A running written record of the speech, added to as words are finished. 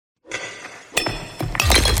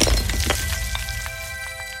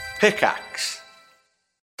Pickaxe.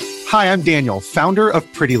 Hi, I'm Daniel, founder of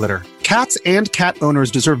Pretty Litter. Cats and cat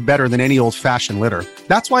owners deserve better than any old-fashioned litter.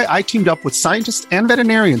 That's why I teamed up with scientists and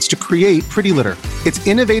veterinarians to create Pretty Litter. Its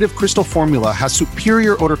innovative crystal formula has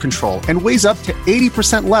superior odor control and weighs up to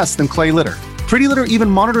 80% less than clay litter. Pretty Litter even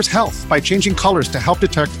monitors health by changing colors to help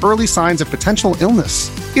detect early signs of potential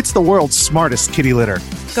illness. It's the world's smartest kitty litter.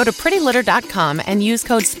 Go to prettylitter.com and use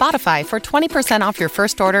code SPOTIFY for 20% off your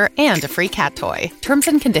first order and a free cat toy. Terms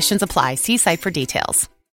and conditions apply. See site for details.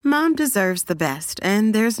 Mom deserves the best,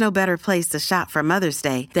 and there's no better place to shop for Mother's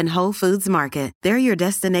Day than Whole Foods Market. They're your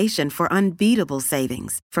destination for unbeatable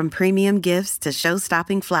savings, from premium gifts to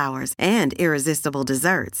show-stopping flowers and irresistible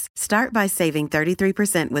desserts. Start by saving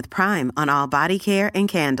 33% with Prime on all body care and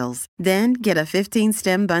candles. Then get a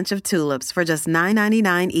 15-stem bunch of tulips for just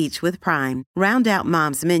 $9.99 each with Prime. Round out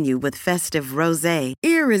Mom's menu with festive rosé,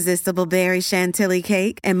 irresistible berry chantilly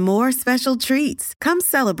cake, and more special treats. Come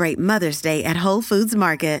celebrate Mother's Day at Whole Foods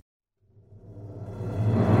Market.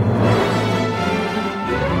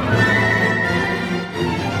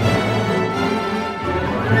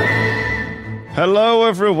 Hello,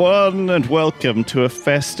 everyone, and welcome to a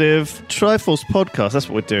festive Triforce podcast. That's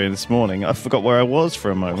what we're doing this morning. I forgot where I was for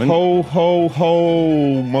a moment. Ho, ho,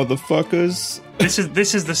 ho, motherfuckers.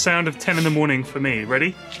 This is the sound of 10 in the morning for me.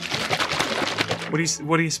 Ready?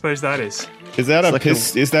 What do you suppose that is? Is that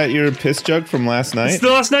Is that your piss jug from last night? It's the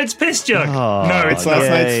last night's piss jug. Oh, no, it's last not.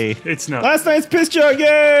 night's. It's not. Last night's piss jug.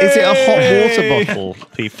 Yay! Is it a hot water bottle,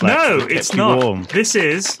 P-Flax? No, that it's kept you not. warm? This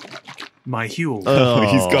is my Huel. Oh,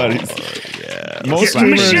 he's got it. Yeah. Most Get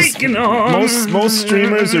me streamers, shaking on. most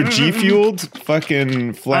streamers are G fueled.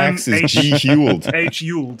 Fucking Flax is G fueled.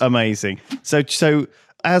 H-Hueled. Amazing. So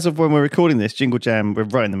as of when we're recording this, Jingle Jam, we're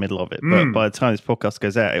right in the middle of it. But by the time this podcast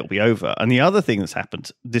goes out, it'll be over. And the other thing that's happened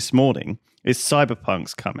this morning is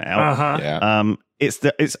Cyberpunk's come out. Uh-huh. Yeah.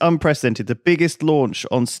 It's unprecedented. The biggest launch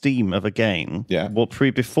on Steam of a game. Yeah.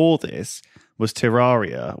 Before this was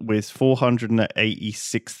Terraria with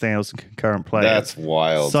 486,000 concurrent players. That's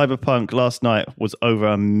wild. Cyberpunk last night was over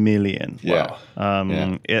 1 million. Yeah.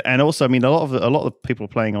 And also, I mean, a lot of people are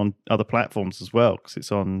playing on other platforms as well because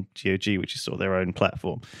it's on GOG, which is sort of their own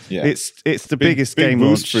platform. Yeah. It's the biggest big game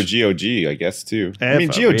boost launch for GOG, I guess, too. I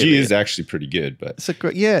mean, ever, GOG really. is actually pretty good, but It's a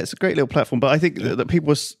great little platform. But I think that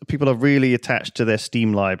people are really attached to their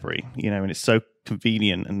Steam library, and it's so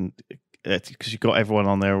convenient and because you've got everyone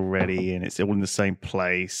on there already, and it's all in the same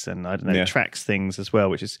place, and I don't know, it tracks things as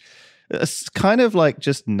well, which is it's kind of like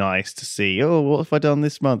just nice to see. Oh, what have I done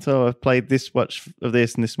this month? Oh, I've played this much of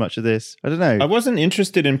this and this much of this. I don't know. I wasn't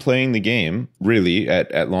interested in playing the game really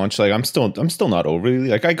at launch. Like I'm still not overly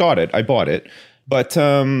like I got it, I bought it, but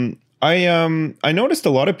I noticed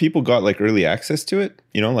a lot of people got like early access to it.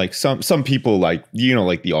 Like some people like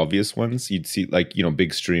like the obvious ones you'd see like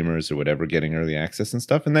big streamers or whatever getting early access and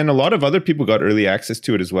stuff, and then a lot of other people got early access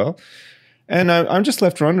to it as well. And I'm just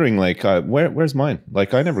left wondering, like, where's mine?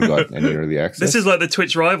 Like, I never got any early access. This is like the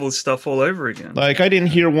Twitch Rivals stuff all over again. Like, I didn't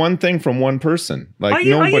hear one thing from one person. Like,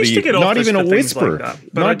 nobody, I used to get not offers even a for things whisper, like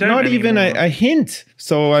that, but I don't not even anymore. a hint.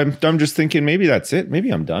 So I'm just thinking maybe that's it. Maybe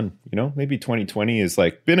I'm done. Maybe 2020 is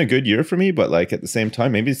like been a good year for me, but like at the same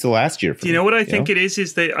time, maybe it's the last year for me. Do you know what I think it is?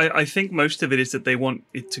 Is that I think most of it is that they want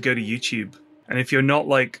it to go to YouTube. And if you're not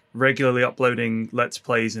like regularly uploading Let's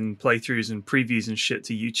Plays and playthroughs and previews and shit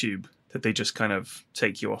to YouTube, that they just kind of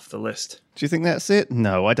take you off the list. Do you think that's it?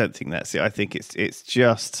 No, I don't think that's it. I think it's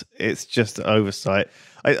just oversight.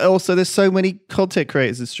 Also, there's so many content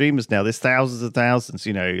creators and streamers now. There's thousands and thousands.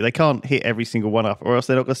 They can't hit every single one up, or else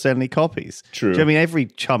they're not going to sell any copies. True. Do you know what I mean, every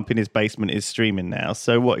chump in his basement is streaming now.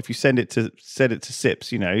 So what if you send it to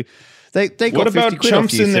Sips? They got what about 50 quid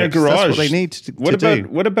chumps off you, in their Sips. garage? That's what they need to do.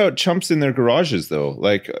 What about chumps in their garages though?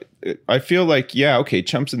 Like, I feel like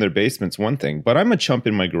chumps in their basement's one thing, but I'm a chump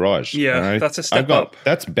in my garage. Yeah, that's a step up.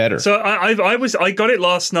 That's better. So I got it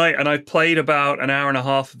last night, and I played about an hour and a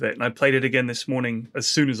half of it, and I played it again this morning as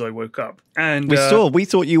soon as I woke up. And we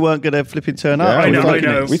thought you weren't going to flipping turn up. I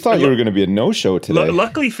know. We thought you were going to be a no-show today.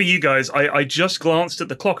 Luckily for you guys, I just glanced at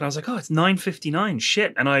the clock and I was like, oh, it's 9:59.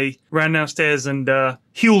 Shit! And I ran downstairs and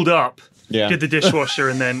Hueled up. Yeah. Did the dishwasher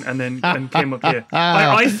and came up here.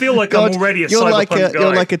 I feel like I'm already a cyberpunk guy.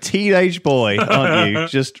 You're like a teenage boy, aren't you?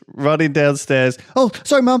 Just running downstairs. Oh,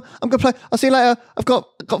 sorry, Mum. I'm going to play. I'll see you later. I've got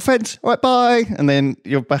friends. All right, bye. And then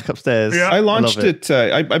you're back upstairs. Yeah. I launched it.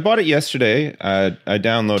 I bought it yesterday. I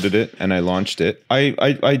downloaded it and I launched it. I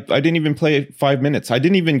didn't even play 5 minutes. I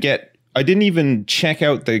didn't even get I didn't even check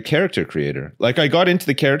out the character creator. Like I got into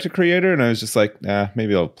the character creator and I was just like,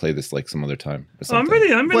 maybe I'll play this like some other time or something.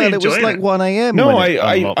 I'm really Well, it was like 1 a.m. No, when it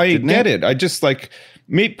unlocked, I didn't get it. I just like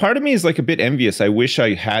part of me is like a bit envious. I wish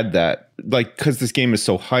I had that, like, because this game is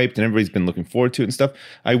so hyped and everybody's been looking forward to it and stuff.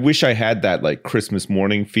 I wish I had that like Christmas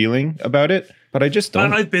morning feeling about it, but I just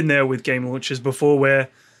don't. I've been there with game launches before where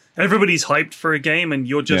everybody's hyped for a game and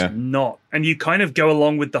you're just not. And you kind of go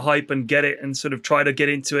along with the hype and get it and sort of try to get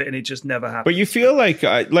into it and it just never happens. But you feel like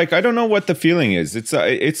I don't know what the feeling is.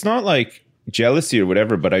 It's not like jealousy or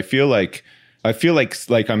whatever, but I feel like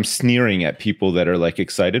I'm sneering at people that are like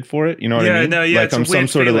excited for it. You know what I mean? No, yeah, like I'm some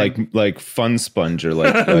sort feeling. of like fun sponge or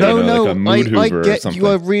like No, like a mood I hoover get or something. you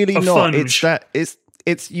are really A not. funge.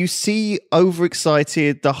 It's you see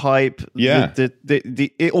overexcited, the hype. Yeah.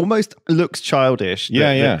 It almost looks childish.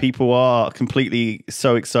 That people are completely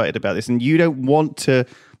so excited about this, and you don't want to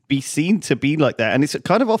be seen to be like that, and it's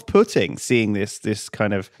kind of off-putting seeing this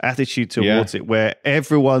kind of attitude towards it where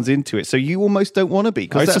everyone's into it, so you almost don't want to be,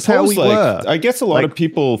 because that's how we were. I guess a lot of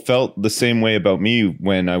people felt the same way about me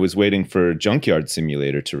when I was waiting for Junkyard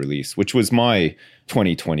Simulator to release, which was my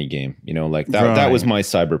 2020 game, you know, like that was my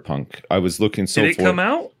Cyberpunk. I was looking so Did it come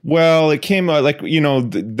out? Well, it came out like, you know,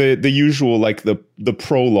 the usual, like the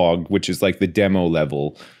prologue, which is like the demo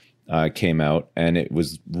level, came out, and it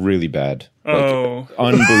was really bad.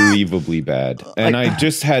 Unbelievably bad. And I'd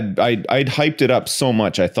hyped it up so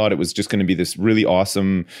much. I thought it was just going to be this really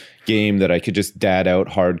awesome game that I could just dad out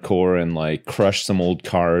hardcore and like crush some old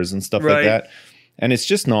cars and stuff like that. And it's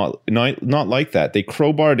just not like that. They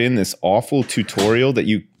crowbarred in this awful tutorial that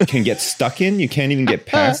you can get stuck in. You can't even get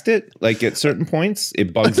past it. Like at certain points,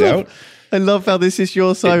 it bugs out. I love how this is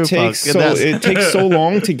your Cyberpunk. It takes so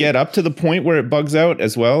long to get up to the point where it bugs out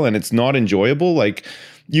as well, and it's not enjoyable. Like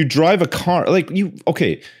you drive a car,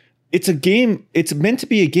 it's a game. It's meant to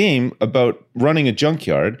be a game about running a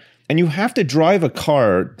junkyard, and you have to drive a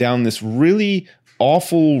car down this really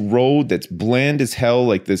awful road that's bland as hell,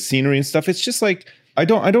 like the scenery and stuff. It's just like I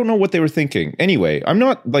don't know what they were thinking. Anyway, I'm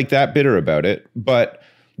not like that bitter about it, but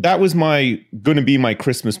that was going to be my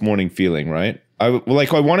Christmas morning feeling, right? I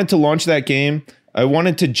wanted to launch that game. I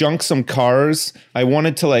wanted to junk some cars. I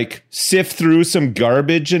wanted to like sift through some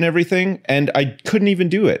garbage and everything, and I couldn't even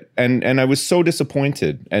do it. And I was so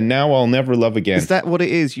disappointed. And now I'll never love again. Is that what it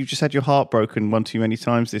is? You've just had your heart broken one too many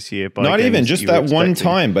times this year. By Not even just that one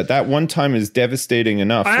time, but that one time is devastating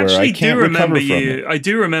enough where I can't recover from it. I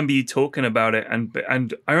do remember you talking about it,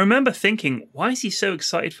 and I remember thinking, why is he so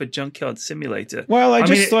excited for Junkyard Simulator? Well, I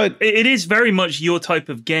just thought it is very much your type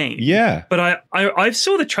of game. Yeah, but I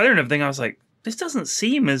saw the trailer and everything. I was like, this doesn't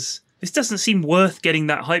seem worth getting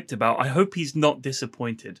that hyped about. I hope he's not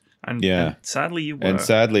disappointed. And sadly you were. And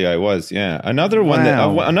sadly I was, yeah. Another one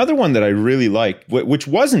that I really liked, which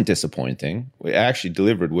wasn't disappointing, it actually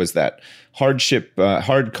delivered, was that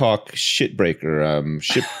hardcock shitbreaker,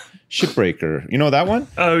 shipbreaker. You know that one?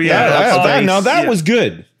 Oh yeah. That was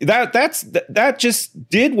good. That just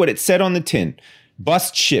did what it said on the tin.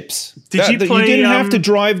 Bust ships. You didn't have to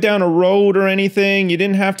drive down a road or anything. You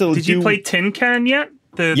didn't have to. Did you play Tin Can yet?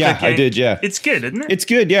 I did. Yeah, it's good, isn't it? It's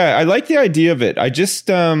good. Yeah, I like the idea of it. I just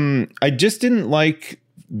didn't like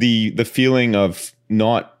the feeling of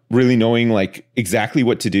not really knowing like exactly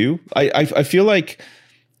what to do. I feel like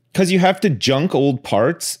because you have to junk old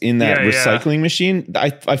parts in that recycling machine.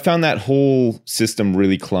 I found that whole system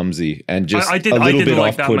really clumsy and just a little bit off-putting. I didn't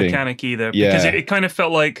like that mechanic either because it kind of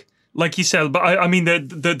felt like you said, but I mean,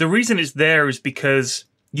 the reason it's there is because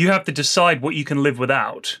you have to decide what you can live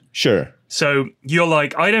without. Sure. So you're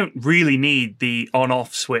like, I don't really need the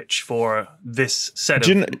on-off switch for this set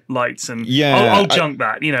of lights, and I'll junk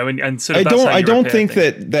that, you know, and sort of. I don't think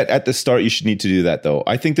that at the start you should need to do that though.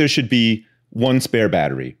 I think there should be one spare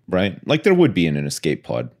battery, right? Like there would be in an escape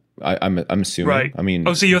pod. I'm assuming. Right. I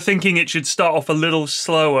mean, so you're thinking it should start off a little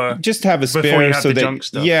slower. Just have a spare before you have so to that junk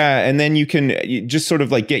stuff. Yeah, and then you just sort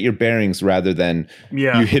of like get your bearings rather than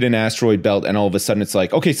you hit an asteroid belt and all of a sudden it's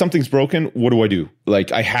like, okay, something's broken. What do I do?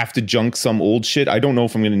 Like I have to junk some old shit. I don't know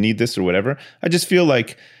if I'm going to need this or whatever. I just feel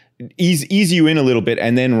like ease you in a little bit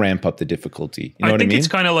and then ramp up the difficulty. You know what I mean? I think it's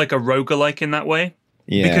kind of like a roguelike in that way.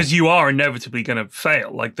 Yeah. Because you are inevitably going to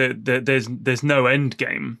fail. Like there's no end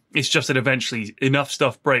game. It's just that eventually enough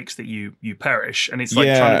stuff breaks that you perish, and it's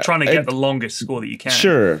like trying to get the longest score that you can.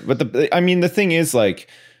 Sure, but the thing is, like,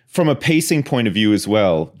 from a pacing point of view as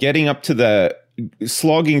well, getting up to the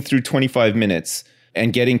slogging through 25 minutes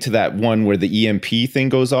and getting to that one where the EMP thing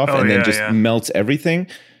goes off then just melts everything.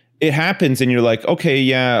 It happens, and you're like,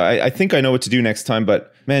 okay, I think I know what to do next time,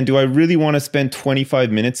 but man, do I really want to spend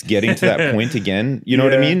 25 minutes getting to that point again? You know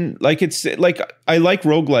what I mean? Like, it's like, I like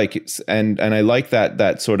roguelike and I like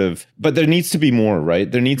that sort of, but there needs to be more,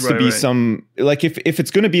 right? There needs to be some, like, if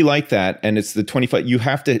it's going to be like that and it's the 25,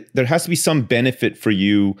 there has to be some benefit for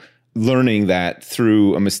you learning that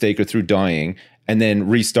through a mistake or through dying, and then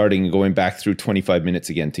restarting and going back through 25 minutes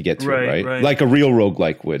again to get to it, right? Like a real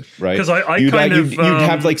roguelike would, right? Because you'd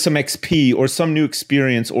have like some XP or some new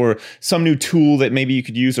experience or some new tool that maybe you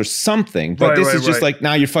could use or something. But this is just like,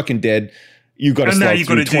 now you're fucking dead. You got to slog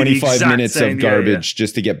through 25 minutes of garbage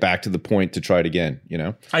just to get back to the point to try it again, you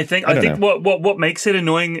know? I think what makes it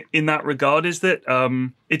annoying in that regard is that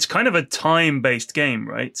it's kind of a time-based game,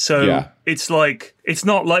 right? So it's like, it's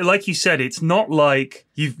not like you said, it's not like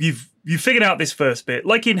you figured out this first bit,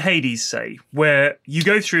 like in Hades, say, where you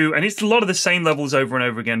go through and it's a lot of the same levels over and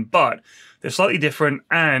over again, but they're slightly different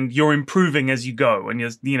and you're improving as you go. And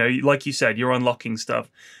like you said, you're unlocking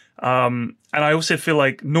stuff. And I also feel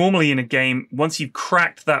like normally in a game, once you've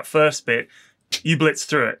cracked that first bit, you blitz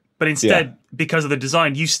through it. But instead, because of the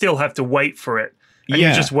design, you still have to wait for it. And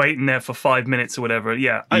you're just waiting there for 5 minutes or whatever.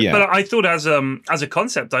 But I thought as a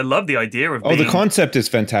concept, I love the idea of the concept is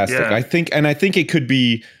fantastic. Yeah. I think it could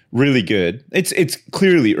be really good. It's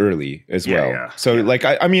clearly early as well. Yeah. So like,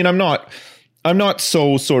 I mean, I'm not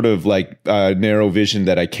so sort of like narrow vision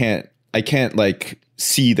that I can't like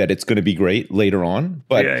see that it's going to be great later on.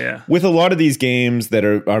 But with a lot of these games that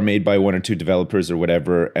are made by one or two developers or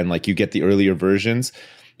whatever, and like you get the earlier versions,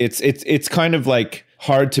 it's kind of like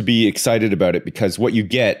hard to be excited about it because what you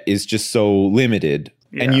get is just so limited,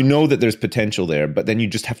 and you know that there's potential there, but then you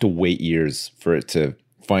just have to wait years for it to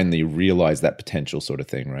finally realize that potential, sort of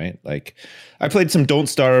thing, right? Like, I played some Don't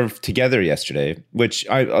Starve Together yesterday, which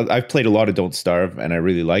I've played a lot of Don't Starve, and I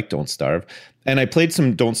really like Don't Starve. And I played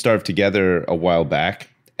some Don't Starve Together a while back,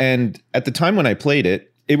 and at the time when I played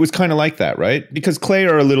it, it was kind of like that, right? Because Klei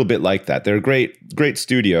are a little bit like that. They're a great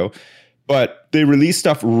studio, but they release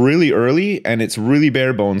stuff really early, and it's really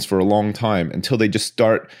bare bones for a long time until they just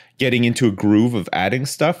start getting into a groove of adding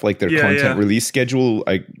stuff. Like their content release schedule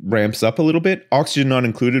like ramps up a little bit. Oxygen Not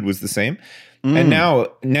Included was the same. And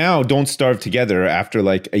now Don't Starve Together, after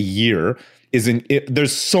like a year,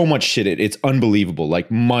 there's so much shit in it. It's unbelievable,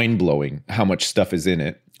 like mind-blowing how much stuff is in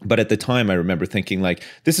it. But at the time, I remember thinking like,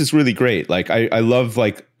 this is really great. Like I love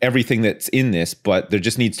like everything that's in this, but there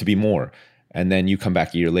just needs to be more. And then you come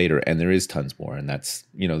back a year later and there is tons more. And that's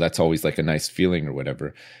always like a nice feeling or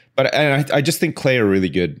whatever. But I just think Klei are really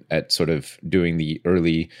good at sort of doing the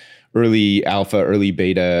early alpha, early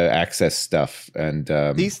beta access stuff. And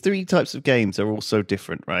these three types of games are all so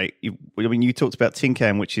different, right? You talked about Tin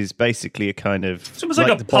Can, which is basically a kind of... It's almost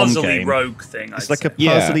like a puzzly rogue thing. It's like a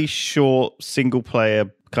puzzly short single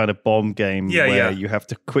player kind of bomb game where you have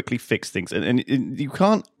to quickly fix things, and you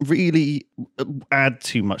can't really add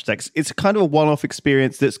too much. It's kind of a one-off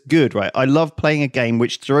experience that's good, right? I love playing a game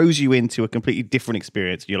which throws you into a completely different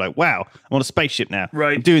experience. You're like, wow, I'm on a spaceship now.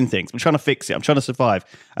 Right. I'm doing things. I'm trying to fix it. I'm trying to survive.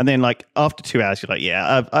 And then like after 2 hours, you're like,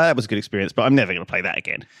 that was a good experience, but I'm never going to play that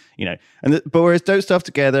again. You know. But whereas Don't Starve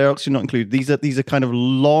Together, Oxygen Not Included, these are kind of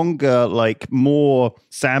longer, like more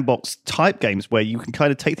sandbox type games where you can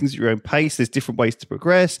kind of take things at your own pace. There's different ways to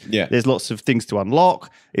progress. Yeah. There's lots of things to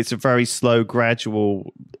unlock. It's a very slow,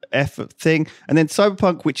 gradual effort thing. And then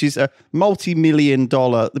Cyberpunk, which is a multi-million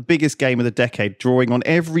dollar, the biggest game of the decade, drawing on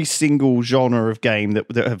every single genre of game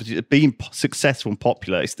that have been successful and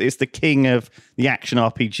popular. It's the king of the action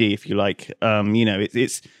RPG, if you like.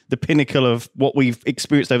 It's the pinnacle of what we've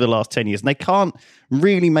experienced over the last 10 years. And they can't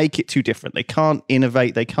really make it too different. They can't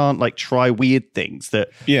innovate. They can't like try weird things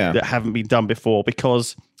that haven't been done before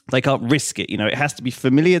because they can't risk it. It has to be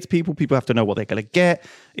familiar to people. People have to know what they're going to get.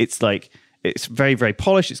 It's very, very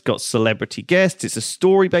polished. It's got celebrity guests. It's a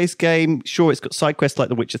story-based game. Sure, it's got side quests like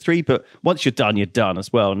The Witcher 3, but once you're done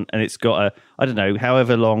as well. And it's got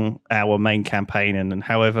however long our main campaign and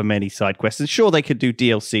however many side quests. And sure, they could do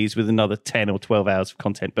DLCs with another 10 or 12 hours of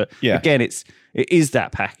content. But again, it is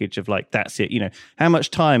that package of like, that's it. How much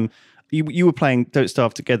time... You were playing Don't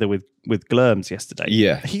Starve Together with Glurms yesterday.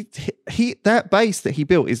 Yeah. He that base that he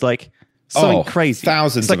built is like something crazy.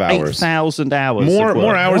 Thousands of hours. 8,000 hours.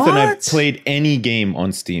 More hours than I've played any game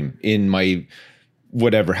on Steam in my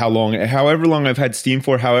however long I've had Steam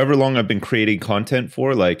for, however long I've been creating content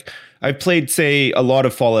for. Like I've played, say, a lot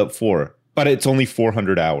of Fallout 4, but it's only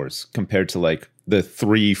 400 hours compared to like the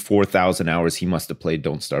 4,000 hours he must have played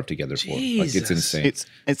Don't Starve Together for. Jesus. Like it's insane.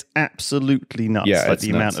 It's absolutely nuts. Yeah, like the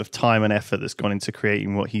amount of time and effort that's gone into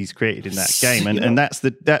creating what he's created in that game. And that's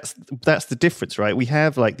the difference, right? We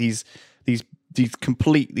have like these these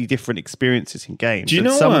completely different experiences in games. Do you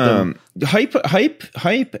know some of them,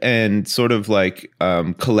 hype and sort of like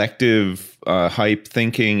collective hype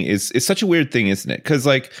thinking is such a weird thing, isn't it? Because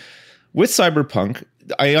like with Cyberpunk,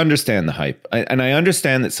 I understand the hype, and I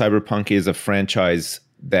understand that Cyberpunk is a franchise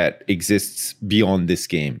that exists beyond this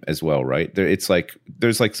game as well, right? It's like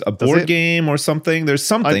there's like a board game or something. There's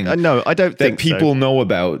something no, I don't think that people know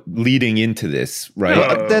about leading into this, right?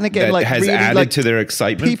 But then again, that like has really, added like, to their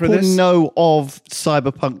excitement for people this. know of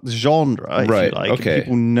Cyberpunk genre, if Right, you like. okay. And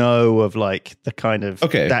people know of like the kind of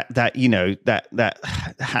Okay. that you know that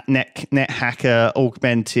net hacker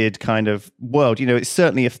augmented kind of world. You know, it's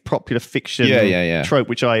certainly a popular fiction trope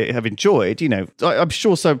which I have enjoyed. You know, I'm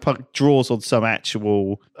sure Cyberpunk draws on some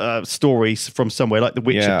actual stories from somewhere like The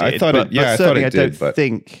Witcher Yeah, did. I thought it. Yeah, I certainly thought it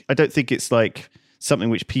did. I don't think it's like something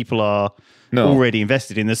which people are No. already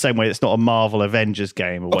invested in the same way it's not a Marvel Avengers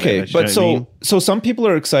game or whatever. Okay, do you but know what I mean? so some people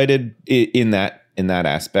are excited in that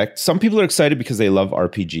aspect. Some people are excited because they love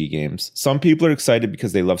RPG games. Some people are excited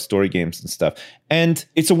because they love story games and stuff. And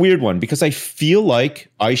it's a weird one because I feel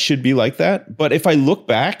like I should be like that. But if I look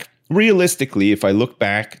back, realistically, if I look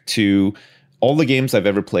back to all the games I've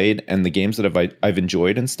ever played and the games that I've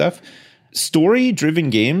enjoyed and stuff,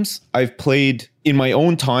 story-driven games I've played in my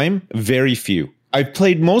own time, very few. I've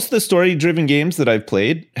played most of the story-driven games that I've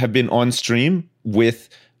played have been on stream with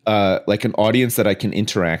like an audience that I can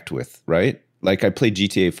interact with, right? Like I played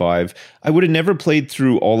GTA 5. I would have never played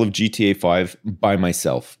through all of GTA 5 by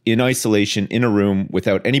myself, in isolation, in a room,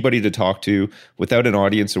 without anybody to talk to, without an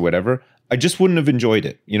audience or whatever. I just wouldn't have enjoyed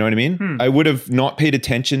it. You know what I mean? I would have not paid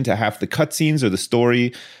attention to half the cutscenes or the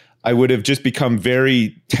story. I would have just become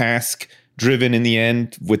very task-driven in the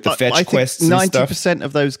end with the fetch quests and stuff. 90%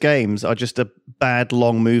 of those games are just a bad,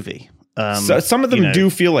 long movie. So some of them do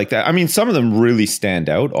feel like that. I mean, some of them really stand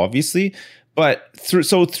out, obviously. But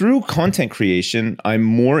through content creation, I'm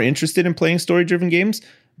more interested in playing story-driven games.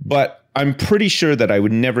 But I'm pretty sure that I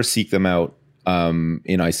would never seek them out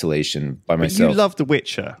in isolation by myself. You love The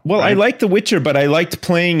Witcher. Well, right? I like The Witcher, but I liked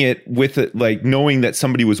playing it with it, like knowing that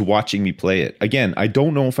somebody was watching me play it. Again, I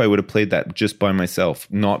don't know if I would have played that just by myself,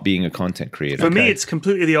 not being a content creator. For me, it's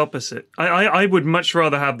completely the opposite. I would much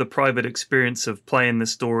rather have the private experience of playing the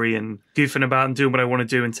story and goofing about and doing what I want to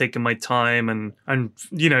do and taking my time and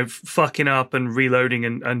you know, fucking up and reloading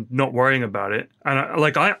and not worrying about it.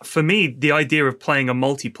 And for me, the idea of playing a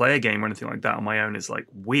multiplayer game or anything like that on my own is like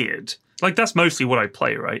weird. Like that's mostly what I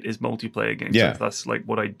play, right? Is multiplayer games. Yeah. So that's like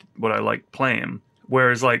what I like playing.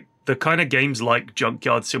 Whereas like the kind of games like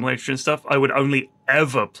Junkyard Simulator and stuff, I would only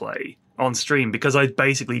ever play on stream because I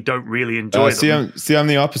basically don't really enjoy them. I'm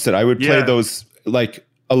the opposite. I would play those like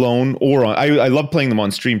alone or on. I love playing them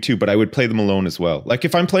on stream too, but I would play them alone as well. Like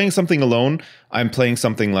if I'm playing something alone, I'm playing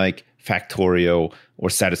something like Factorio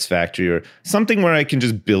or Satisfactory or something where I can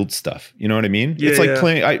just build stuff. You know what I mean? Yeah, it's like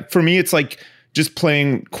playing. For me, it's like just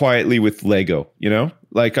playing quietly with Lego, you know?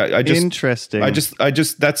 Like I just interesting.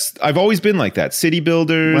 I've always been like that. City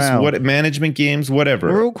builders, management games,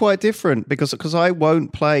 whatever. We're all quite different because I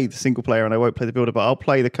won't play the single player and I won't play the builder, but I'll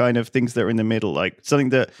play the kind of things that are in the middle, like something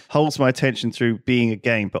that holds my attention through being a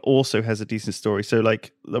game, but also has a decent story. So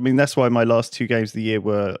like, I mean, that's why my last 2 games of the year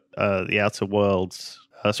were The Outer Wilds,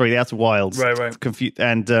 right. And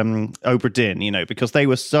Obra Dinn, you know, because they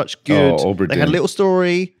were such good. Obra they Dinn. had a little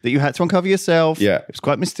story that you had to uncover yourself. Yeah. It was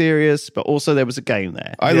quite mysterious, but also there was a game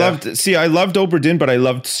there. I loved Obra Dinn, but I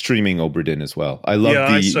loved streaming Obra Dinn as well. I loved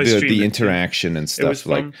the interaction and stuff. It was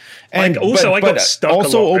fun. I got stuck.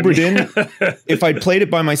 Also, Obra Dinn, if I'd played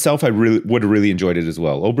it by myself, I would have really enjoyed it as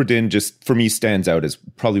well. Obra Dinn just for me stands out as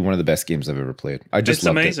probably one of the best games I've ever played. It's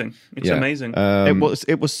amazing. It's amazing.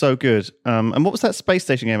 It was so good. And what was that space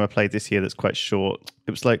station game I played this year that's quite short?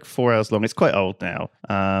 It was like 4 hours long. It's quite old now.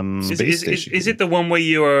 Is it the one where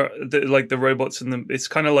you are like the robots and it's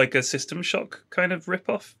kind of like a System Shock kind of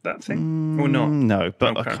rip-off, that thing? Or not? No,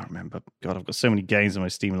 but I can't remember. God, I've got so many games in my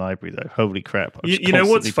Steam library though. Holy crap. You know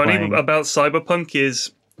what's funny about Cyberpunk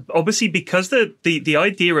is obviously because the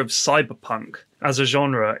idea of cyberpunk as a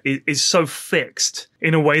genre is so fixed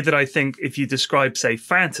in a way that I think if you describe, say,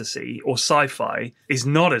 fantasy or sci-fi is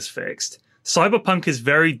not as fixed. Cyberpunk is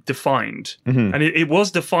very defined, and it was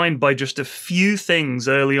defined by just a few things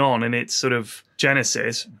early on in its sort of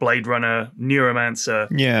genesis. Blade Runner, Neuromancer,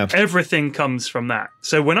 everything comes from that.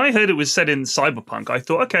 So when I heard it was set in Cyberpunk, I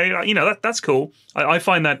thought, okay, you know, that's cool. I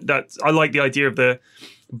find that I like the idea of the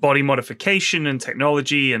body modification and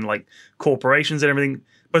technology and like corporations and everything.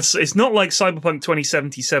 But it's not like Cyberpunk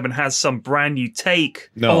 2077 has some brand new take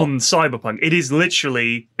on Cyberpunk. It is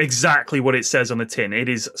literally exactly what it says on the tin. It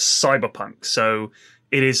is Cyberpunk. So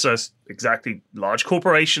it is exactly large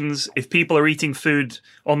corporations. If people are eating food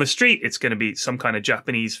on the street, it's going to be some kind of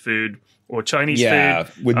Japanese food or Chinese food.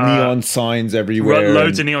 With neon signs everywhere.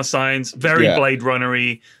 Loads of neon signs. Very Blade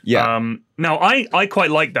Runner-y. Yeah. Now, I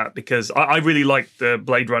quite like that because I really liked the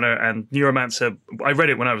Blade Runner and Neuromancer. I read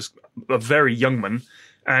it when I was a very young man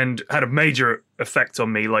and had a major effect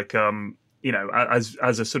on me. Like, as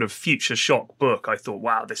a sort of future shock book, I thought,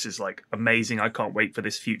 wow, this is like amazing. I can't wait for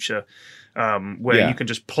this future where you can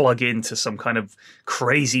just plug into some kind of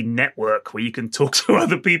crazy network where you can talk to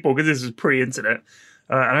other people, because this is pre-internet.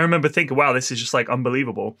 And I remember thinking, wow, this is just like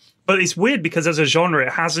unbelievable. But it's weird because as a genre,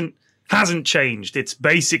 it hasn't changed. It's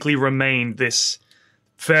basically remained this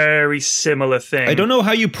very similar thing. I don't know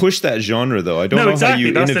how you push that genre, though. I don't know how you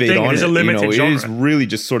innovate on it. It is a limited genre. It is really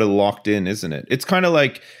just sort of locked in, isn't it? It's kind of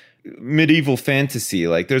like medieval fantasy.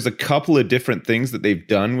 Like, there's a couple of different things that they've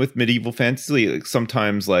done with medieval fantasy. Like,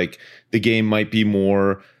 sometimes, like, the game might be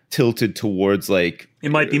more tilted towards, like,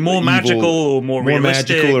 it might be more magical or more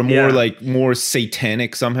realistic. Magical or more like more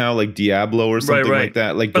satanic somehow, like Diablo or something like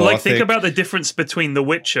that. Like, but Gothic. Like, think about the difference between The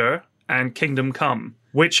Witcher and Kingdom Come.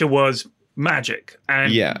 Witcher was magic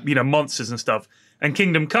and monsters and stuff, and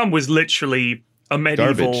Kingdom Come was literally a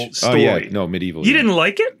medieval story. Oh yeah, no, medieval. You didn't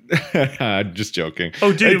like it? Just joking.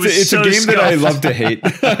 Oh, dude, it's a game scuffed. that I love to hate.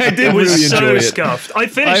 I did it was really enjoy it. Scuffed. I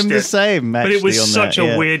finished it. I'm the same, actually, but it was on such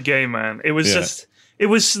that, a weird game, man. It was just. There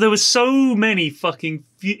was so many fucking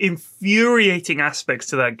infuriating aspects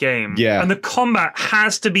to that game. Yeah. And the combat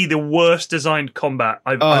has to be the worst designed combat.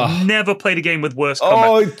 I've never played a game with worse combat.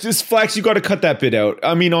 Oh, just Flax, you got to cut that bit out.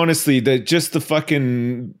 I mean, honestly, the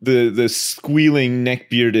squealing,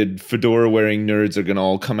 neck-bearded, fedora-wearing nerds are going to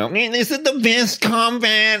all come out. Man, this is the best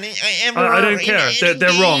combat ever. I don't care.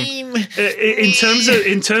 They're wrong. In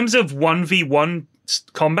terms of 1v1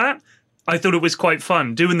 combat, I thought it was quite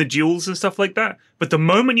fun doing the duels and stuff like that. But the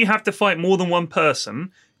moment you have to fight more than one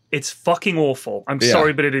person, it's fucking awful. I'm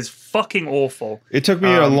sorry, but it is fucking awful. It took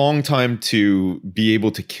me a long time to be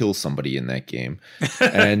able to kill somebody in that game.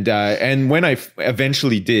 And when I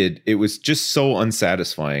eventually did, it was just so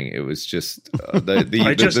unsatisfying. It was just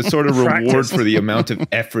the sort of reward for the amount of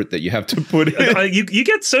effort that you have to put in. You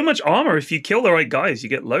get so much armor if you kill the right guys. You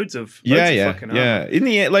get loads of fucking armor. In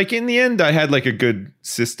the end, I had like a good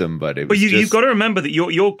system, but it was you've got to remember that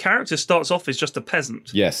your character starts off as just a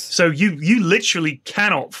peasant. Yes. So you literally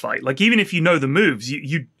cannot fight. Like, even if you know the moves,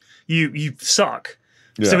 you suck.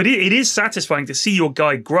 Yeah. So it is satisfying to see your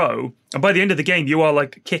guy grow, and by the end of the game, you are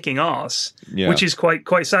like kicking ass, which is quite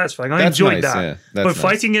satisfying. I enjoyed that. Yeah. But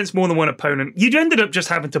fighting against more than one opponent, you ended up just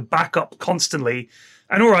having to back up constantly.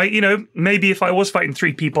 And all right, maybe if I was fighting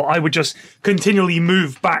 3 people, I would just continually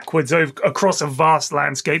move backwards across a vast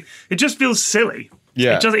landscape. It just feels silly.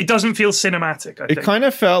 Yeah, it doesn't feel cinematic. I think it kind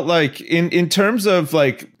of felt like, in terms of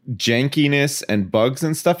like jankiness and bugs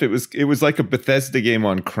and stuff, it was like a Bethesda game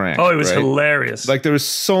on crack. Oh, it was hilarious. Like, there was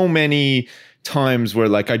so many times where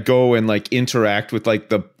like I'd go and like interact with like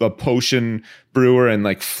the potion brewer and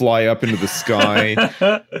like fly up into the sky.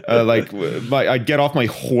 I'd get off my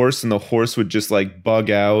horse and the horse would just like bug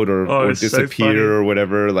out or disappear or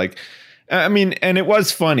whatever. Like, I mean, and it was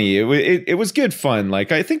funny. It was good fun.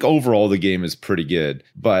 Like, I think overall the game is pretty good,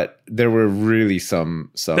 but there were really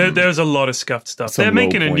some. There's a lot of scuffed stuff. They're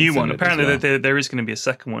making a new one. Apparently, there is going to be a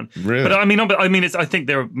second one. Really? But I mean, I think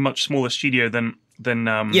they're a much smaller studio than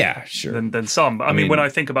some. I mean, when I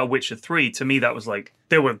think about Witcher 3, to me that was like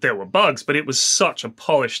there were bugs, but it was such a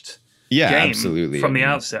polished game absolutely. From the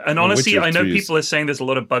outset. And honestly, I know people are saying there's a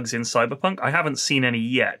lot of bugs in Cyberpunk. I haven't seen any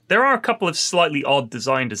yet. There are a couple of slightly odd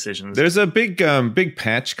design decisions. There's a big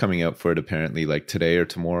patch coming out for it apparently, like today or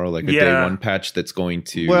tomorrow, like a day one patch that's going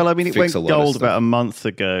to it went gold about a month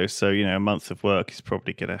ago, so a month of work is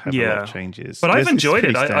probably going to have a lot of changes. But I've enjoyed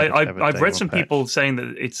it. I've read some people saying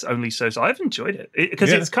that it's only so I've enjoyed it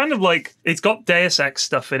because it's kind of like it's got Deus Ex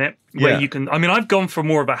stuff in it where you can. I mean, I've gone for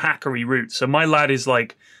more of a hackery route. So my lad is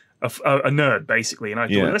like a nerd basically, and I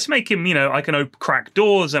thought let's make him I can crack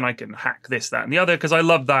doors and I can hack this, that, and the other, because I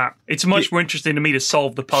love that. It's much more interesting to me to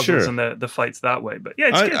solve the puzzles and the fights that way. But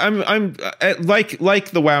it's good. I'm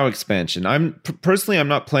like the WoW expansion. I'm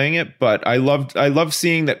not playing it, but I love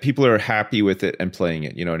seeing that people are happy with it and playing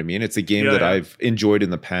it. You know what I mean? It's a game that I've enjoyed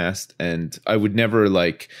in the past, and I would never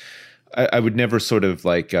I would never sort of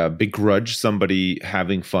begrudge somebody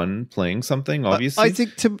having fun playing something. Obviously, I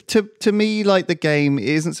think to me, like, the game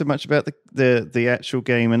isn't so much about the actual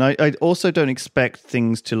game, and I also don't expect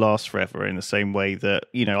things to last forever in the same way that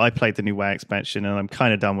I played the new WoW expansion and I'm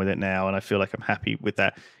kind of done with it now, and I feel like I'm happy with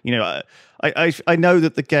that. I know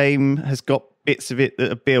that the game has got bits of it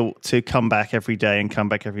that are built to come back every day and come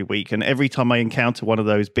back every week. And every time I encounter one of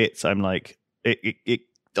those bits, I'm like,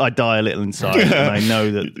 I die a little inside, and I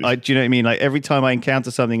know that. Do you know what I mean? Like every time I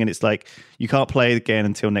encounter something, and it's like you can't play it again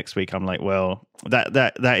until next week. I'm like, well,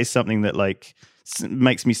 that is something that like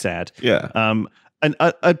makes me sad. Yeah.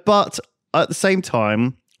 But at the same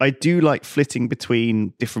time, I do like flitting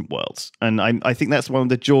between different worlds, and I think that's one of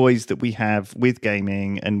the joys that we have with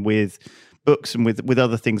gaming and with books and with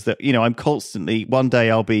other things that, you know, I'm constantly, one day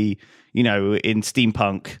I'll be, you know, in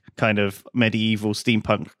steampunk, kind of medieval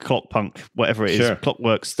steampunk, clockpunk, whatever it is,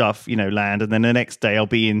 clockwork stuff, you know, land. And then the next day I'll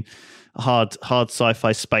be in hard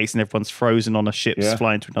sci-fi space and everyone's frozen on a ship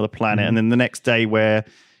flying to another planet. And then the next day where,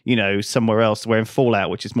 you know, somewhere else, we're in Fallout,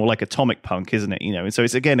 which is more like atomic punk, isn't it? You know, and so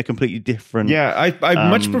it's again a completely different. Yeah, I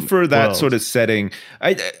much prefer that world. sort of setting.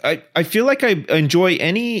 I feel like I enjoy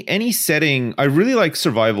any setting. I really like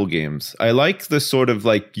survival games. I like the sort of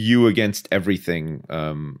like you against everything,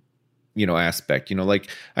 you know, aspect. You know, like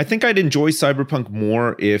I think I'd enjoy Cyberpunk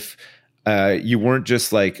more if you weren't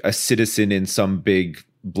just like a citizen in some big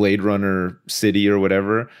Blade Runner city or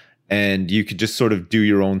whatever. And you could just sort of do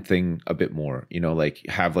your own thing a bit more, you know, like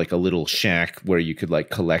have like a little shack where you could like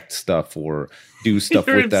collect stuff or do stuff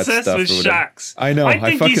You're with that stuff. With shacks. I know. I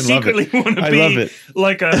think fucking you secretly love it. want to I be love it.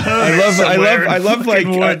 like a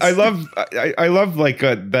I love like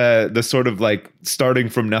the sort of like starting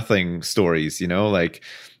from nothing stories, you know, like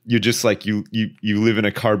you're just like you live in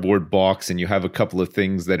a cardboard box and you have a couple of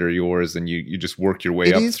things that are yours and you just work your way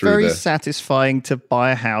up through. It is very satisfying to buy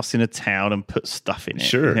a house in a town and put stuff in it.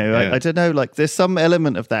 Sure. You know, I don't know, like there's some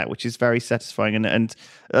element of that which is very satisfying, and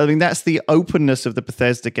I mean that's the openness of the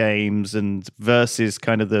Bethesda games and versus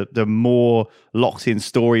kind of the more locked in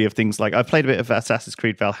story of things. Like I played a bit of Assassin's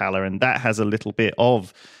Creed Valhalla, and that has a little bit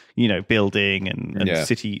of, you know, building and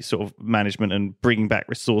city sort of management and bringing back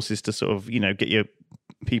resources to sort of, you know, get your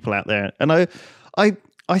people out there. And I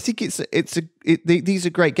think these are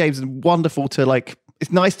great games and wonderful to like.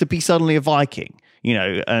 It's nice to be suddenly a Viking, you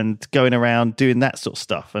know, and going around doing that sort of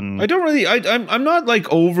stuff. And I don't really. I'm not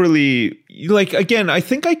like overly like. Again, I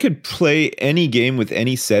think I could play any game with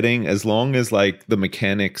any setting as long as like the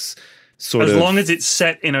mechanics. As long as it's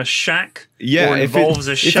set in a shack, or involves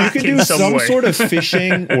a shack in some way. If you could do some sort of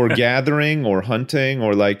fishing or gathering or hunting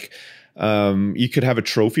or like, you could have a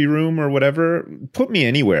trophy room or whatever. Put me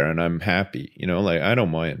anywhere and I'm happy. You know, like I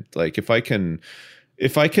don't mind. Like if I can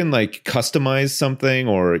like customize something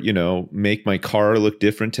or, you know, make my car look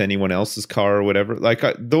different to anyone else's car or whatever, like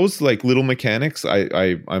those like little mechanics,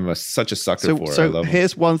 I'm such a sucker for. So I love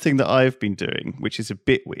here's one thing that I've been doing, which is a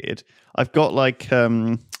bit weird. I've got like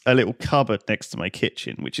a little cupboard next to my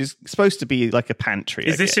kitchen, which is supposed to be like a pantry.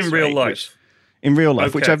 Is this in real life? In real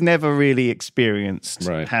life, which I've never really experienced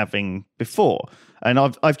having before. And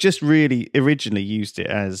I've just really originally used it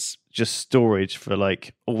as just storage for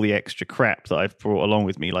like all the extra crap that I've brought along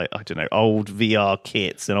with me, like, I don't know, old VR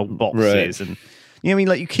kits and old boxes and, you know what I mean?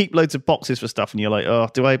 Like you keep loads of boxes for stuff and you're like, oh,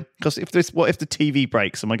 because what if the TV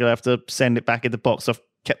breaks? Am I going to have to send it back in the box? I've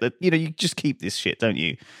kept you know, you just keep this shit, don't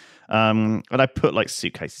you? And I put like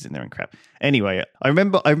suitcases in there and crap. Anyway, I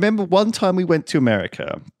remember one time we went to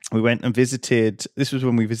America. We went and visited. This was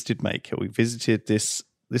when we visited Maker. We visited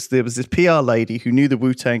there was this PR lady who knew the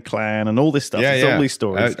Wu-Tang Clan and all this stuff. All these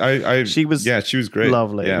stories. She was great.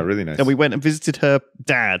 Lovely. Yeah, really nice. And we went and visited her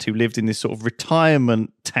dad, who lived in this sort of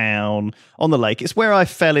retirement town on the lake. It's where I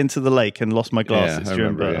fell into the lake and lost my glasses. Do you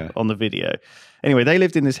remember on the video? Anyway, they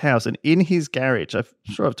lived in this house, and in his garage, I'm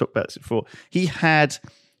sure I've talked about this before, he had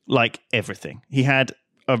like everything. He had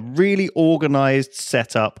a really organized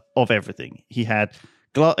setup of everything. He had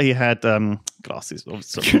glasses.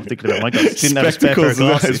 Obviously, I'm thinking about my glasses. Didn't have a spare pair of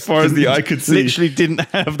glasses as far as the eye could see. Literally didn't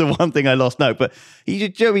have the one thing I lost. No, but he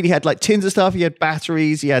had like tins of stuff. He had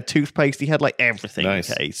batteries. He had toothpaste. He had like everything.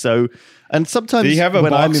 Nice. Okay, so and sometimes did he have a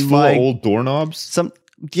box full of old doorknobs?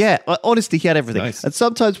 Honestly, he had everything. Nice. And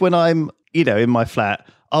sometimes when I'm, you know, in my flat,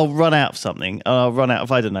 I'll run out of something. And I'll run out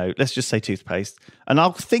of, I don't know, let's just say toothpaste. And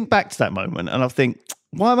I'll think back to that moment and I'll think,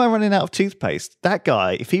 why am I running out of toothpaste? That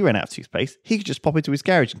guy, if he ran out of toothpaste, he could just pop into his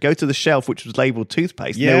garage and go to the shelf which was labeled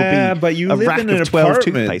toothpaste. Yeah, but you live in an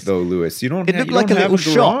apartment, though, Lewis. You don't. It looked like a little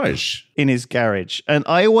shop in his garage, and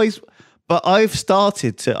I've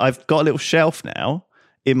started to. I've got a little shelf now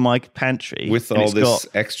in my pantry with all this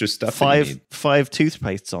extra stuff. Five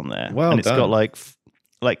toothpastes on there. Well, and it's done. got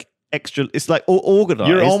like extra. It's like all organized.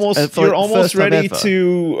 You're almost ready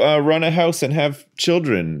to run a house and have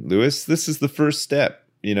children, Lewis. This is the first step.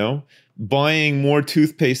 You know, buying more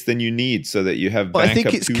toothpaste than you need so that you have backup toothpaste.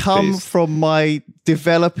 I think it's come from my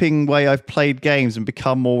developing way I've played games and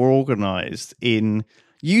become more organized in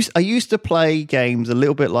I used to play games a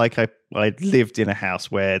little bit like I lived in a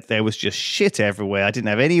house where there was just shit everywhere. I didn't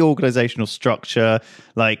have any organizational structure.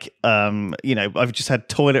 Like, I've just had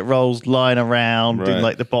toilet rolls lying around in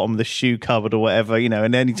like the bottom of the shoe cupboard or whatever,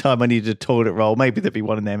 and any time I needed a toilet roll, maybe there'd be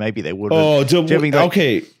one in there, maybe there wouldn't. Oh,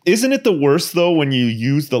 okay. Isn't it the worst though when you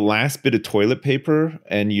use the last bit of toilet paper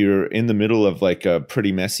and you're in the middle of like a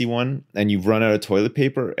pretty messy one and you've run out of toilet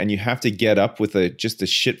paper and you have to get up with just a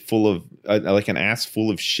shit full of like an ass full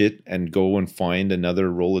of shit and go and find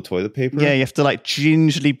another roll of toilet paper? Yeah, you have to like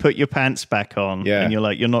gingerly put your pants back on. Yeah. And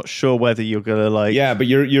you're not sure whether you're going to like... Yeah, but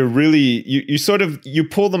you're really... You sort of... You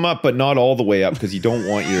pull them up, but not all the way up because you don't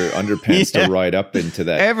want your underpants to ride up into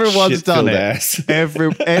that Everyone's done it. Ass.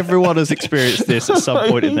 Everyone has experienced this at some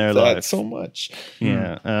point in their life. So much.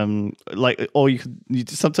 Yeah. Or you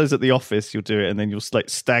sometimes at the office, you'll do it and then you'll like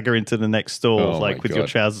stagger into the next stall with your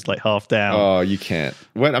trousers like half down. Oh, you can't.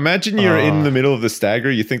 Imagine you're in the middle of the stagger,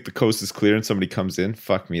 you think the coast is clear and somebody comes in.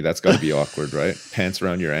 Fuck me, that's got to be awkward, right? Pants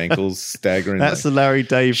around your ankles, staggering. That's the Larry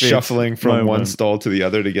David shuffling from one stall to the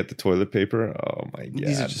other to get the toilet paper. Oh my god,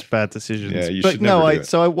 these are just bad decisions. Yeah, you should never do it.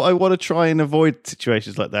 So I want to try and avoid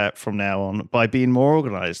situations like that from now on by being more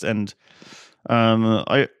organized. And I've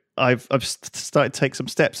started to take some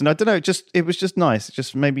steps, and I don't know. It was just nice. It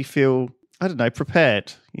just made me feel, I don't know,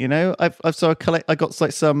 prepared. I got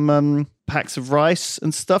like some packs of rice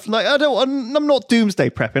and stuff. Like I'm not doomsday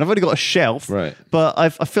prepping. I've only got a shelf, right? But I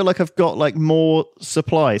feel like I've got like more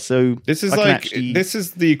supply. So this is this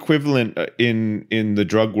is the equivalent in the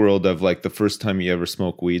drug world of like the first time you ever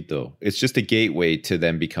smoke weed. Though it's just a gateway to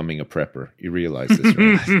them becoming a prepper. You realize this,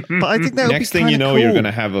 right? But I think that next thing you know, you're going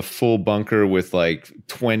to have a full bunker with like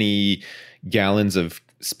 20 gallons of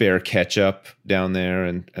spare ketchup down there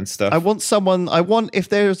and stuff. I want if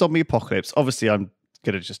there's a zombie apocalypse, obviously I'm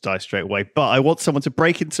going to just die straight away, but I want someone to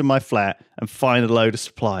break into my flat and find a load of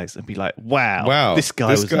supplies and be like, wow, this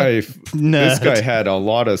guy had a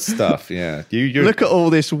lot of stuff. Yeah. Look at all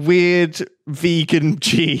this weird vegan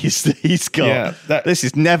cheese that he's got. Yeah, this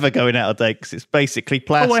is never going out of date because it's basically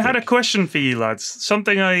plastic. Oh, I had a question for you lads.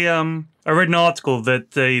 Something I read an article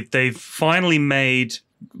that they've finally made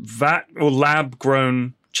vat or lab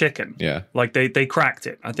grown chicken. Yeah. Like they cracked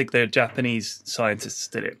it. I think the Japanese scientists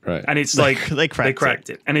did it. Right. And it's like they cracked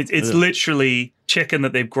it. And it's literally chicken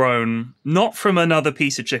that they've grown, not from another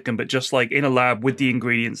piece of chicken, but just like in a lab with the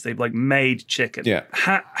ingredients. They've like made chicken. Yeah.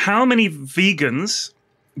 How many vegans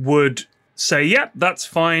would say, yep, that's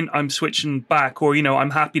fine, I'm switching back, or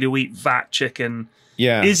I'm happy to eat vat chicken?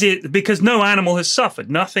 Yeah. Is it because no animal has suffered?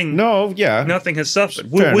 Nothing. No, yeah. Nothing has suffered.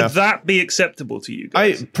 Would that be acceptable to you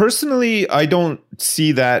guys? I don't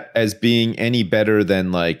see that as being any better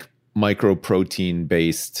than like microprotein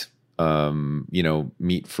based,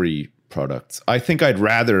 meat-free products. I think I'd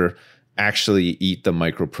rather actually eat the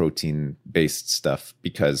microprotein based stuff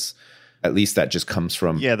because at least that just comes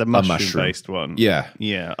from the mushroom-based one. Yeah.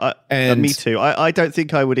 And me too. I don't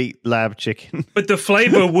think I would eat lab chicken. But the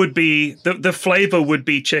flavor would be the flavor would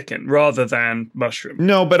be chicken rather than mushroom.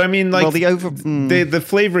 No, but I mean, like the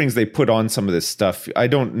flavorings they put on some of this stuff, I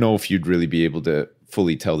don't know if you'd really be able to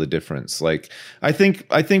fully tell the difference. Like, I think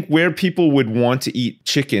where people would want to eat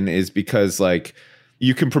chicken is because like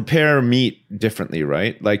you can prepare meat differently,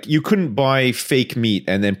 right? Like you couldn't buy fake meat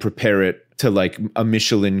and then prepare it to like a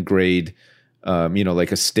Michelin grade,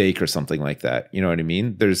 like a steak or something like that. You know what I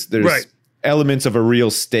mean? There's right. elements of a real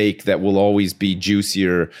steak that will always be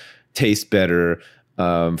juicier, taste better,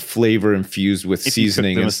 flavor infused with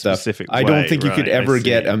seasoning and stuff. I don't think you could ever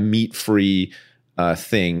get a meat-free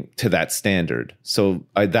thing to that standard. So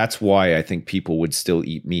that's why I think people would still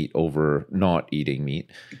eat meat over not eating meat.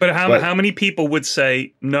 But how many people would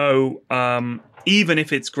say no? Even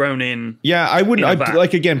if it's grown in. Yeah, I wouldn't.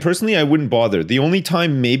 Again, personally, I wouldn't bother. The only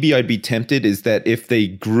time maybe I'd be tempted is that if they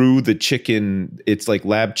grew the chicken, it's like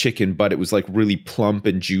lab chicken, but it was like really plump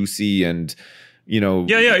and juicy and,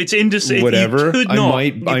 it's indecisive. Whatever.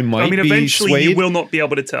 I might be eventually swayed. You will not be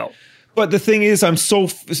able to tell. But the thing is, I'm so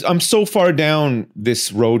far down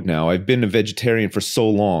this road now. I've been a vegetarian for so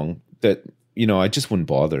long that, I just wouldn't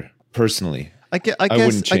bother personally. I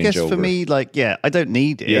guess for me, like, I don't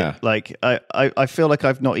need it. Yeah. Like, I feel like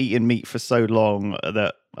I've not eaten meat for so long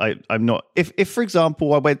that I'm not. If for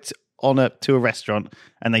example, I went to a restaurant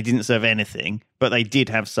and they didn't serve anything, but they did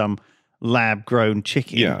have some lab grown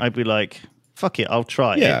chicken, I'd be like, fuck it, I'll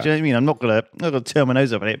try it. Do you know what I mean? I'm not gonna turn my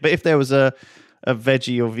nose up at it. But if there was a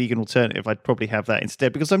veggie or vegan alternative, I'd probably have that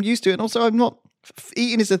instead because I'm used to it. And also, I'm not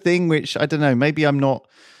eating is a thing which I don't know. Maybe I'm not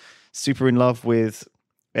super in love with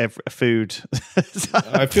food.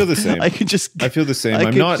 I feel the same. I feel the same.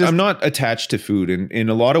 I'm not attached to food, and in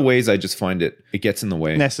a lot of ways, I just find it gets in the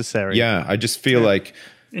way. Necessary. Yeah, I just feel like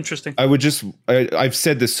interesting. I've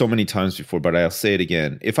said this so many times before, but I'll say it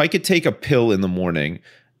again. If I could take a pill in the morning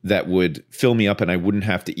that would fill me up and I wouldn't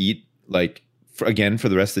have to eat for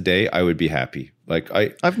the rest of the day, I would be happy.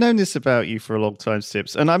 I've known this about you for a long time,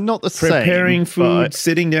 Sips, and I'm not the preparing same. Food,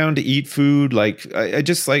 sitting down to eat food. I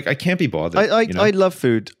just I can't be bothered. I love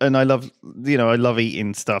food, and I love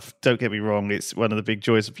eating stuff. Don't get me wrong; it's one of the big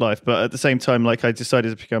joys of life. But at the same time, I decided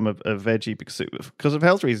to become a veggie because of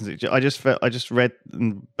health reasons. I just read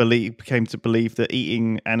and came to believe that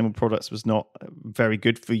eating animal products was not very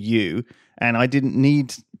good for you, and I didn't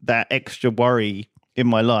need that extra worry in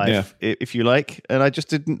my life, if you like, and I just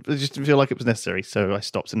didn't feel like it was necessary, so I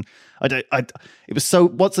stopped. And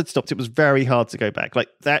once I'd stopped, it was very hard to go back.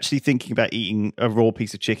 Actually thinking about eating a raw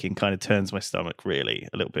piece of chicken kind of turns my stomach really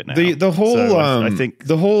a little bit now. I don't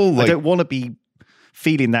want to be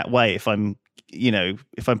feeling that way if I'm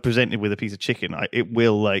presented with a piece of chicken. It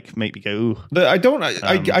will make me go, ooh.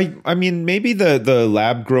 I mean, maybe the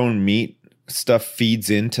lab grown meat stuff feeds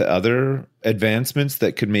into other advancements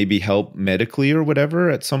that could maybe help medically or whatever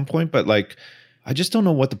at some point, but I just don't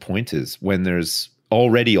know what the point is when there's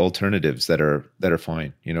already alternatives that are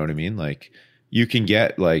fine. You know what I mean? You can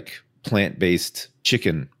get plant-based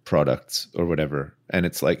chicken products or whatever, and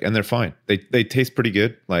it's and they're fine. They taste pretty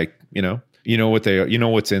good. You know what they are, you know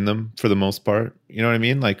what's in them for the most part. You know what I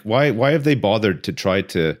mean? Why have they bothered to try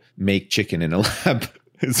to make chicken in a lab?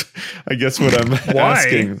 Is I guess what I'm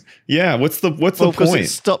asking. Yeah, what's the point? Because it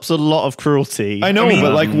stops a lot of cruelty. I know,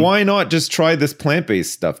 but why not just try this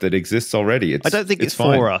plant-based stuff that exists already? I don't think it's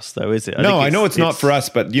for us, though, is it? I know it's not for us,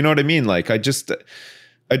 but you know what I mean.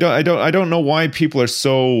 I don't know why people are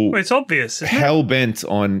so it's obvious, hell bent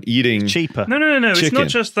on eating cheaper. No. Chicken. It's not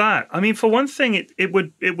just that. I mean, for one thing, it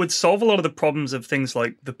would solve a lot of the problems of things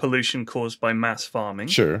like the pollution caused by mass farming.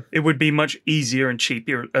 Sure. It would be much easier and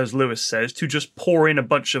cheaper, as Lewis says, to just pour in a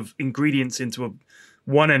bunch of ingredients into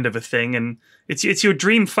one end of a thing, and it's your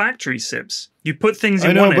dream factory, Sips. You put things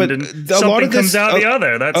in one end and something comes out the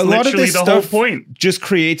other. That's literally the whole point. Just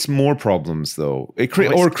creates more problems, though. It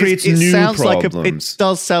creates new problems. It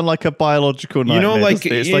does sound like a biological nightmare.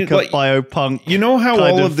 It's like a biopunk. You know how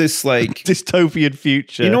all of this dystopian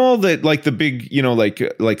future. You know all that the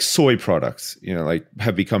big soy products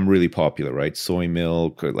have become really popular, right? Soy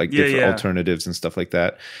milk, different alternatives and stuff like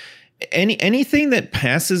that. Anything that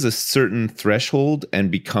passes a certain threshold and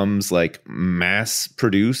becomes mass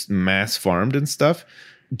produced, mass farmed and stuff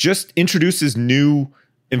just introduces new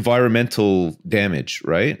environmental damage,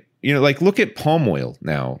 right? Look at palm oil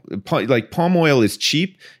now. Palm oil is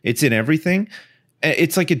cheap. It's in everything.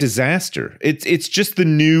 It's like a disaster. It's just the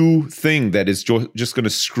new thing that is just going to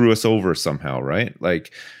screw us over somehow, right?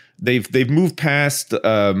 They've moved past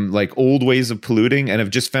old ways of polluting and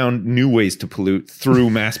have just found new ways to pollute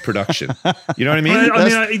through mass production. You know what I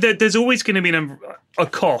mean? There's always going to be a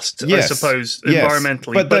cost, I suppose,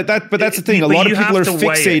 environmentally. But that's the thing. A lot of people are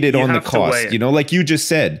fixated on the cost. Like you just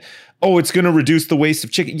said, it's going to reduce the waste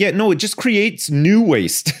of chicken. Yeah, no, it just creates new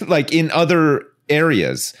waste, in other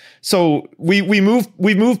areas. So we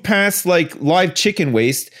move past live chicken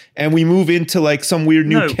waste and we move into some weird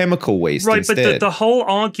new chemical waste instead. But the whole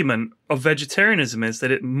argument of vegetarianism is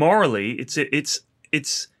that morally it's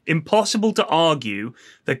impossible to argue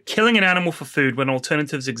that killing an animal for food when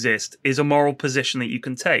alternatives exist is a moral position that you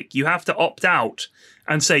can take. You have to opt out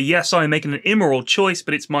and say, yes, I'm making an immoral choice,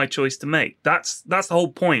 but it's my choice to make. That's the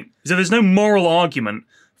whole point. So there's no moral argument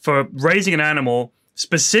for raising an animal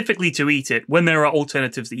specifically to eat it when there are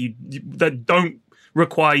alternatives that don't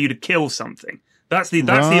require you to kill something. That's the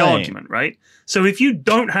argument, right? So if you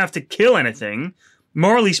don't have to kill anything,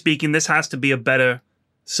 morally speaking, this has to be a better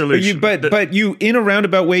solution. But you, in a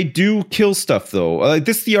roundabout way, do kill stuff, though.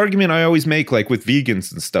 This is the argument I always make, with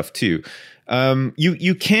vegans and stuff too.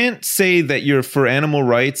 You can't say that you're for animal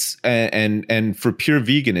rights and for pure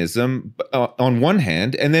veganism on one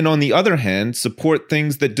hand, and then on the other hand support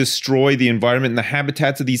things that destroy the environment and the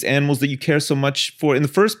habitats of these animals that you care so much for in the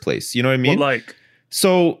first place. You know what I mean?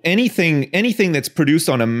 So anything that's produced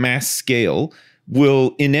on a mass scale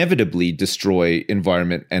will inevitably destroy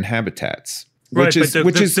environment and habitats. Which is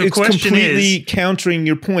completely countering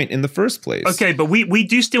your point in the first place. Okay, but we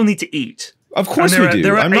do still need to eat. Of course we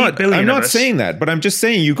do. I'm not saying that, but I'm just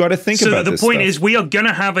saying you got to think about this. So the point is, we are going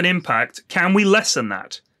to have an impact. Can we lessen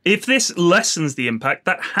that? If this lessens the impact,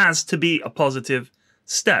 that has to be a positive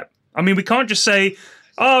step. I mean, we can't just say,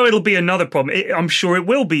 it'll be another problem. I'm sure it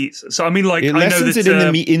will be. So I mean, it lessens it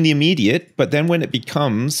in the immediate, but then when it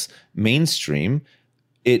becomes mainstream,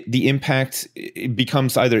 the impact it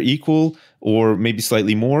becomes either equal or maybe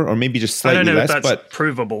slightly more, or maybe just slightly I don't know less. if that's but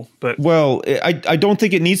provable, but well, I don't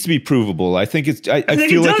think it needs to be provable. I think it's I think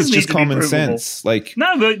feel it like does it's just need to be common provable. sense. Like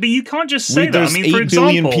no, but you can't just say that. there's I mean, for 8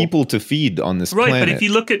 billion example, people to feed on this right? planet. But if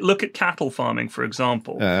you look at cattle farming, for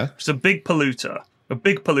example, it's a big polluter,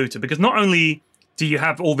 because not only do you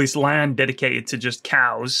have all this land dedicated to just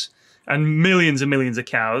cows and millions of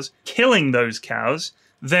cows, killing those cows,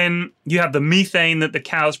 then you have the methane that the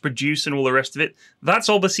cows produce and all the rest of it. That's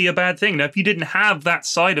obviously a bad thing. Now, if you didn't have that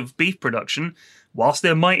side of beef production, whilst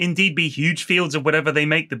there might indeed be huge fields of whatever they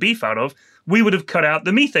make the beef out of, we would have cut out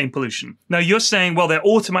the methane pollution. Now, you're saying, well, there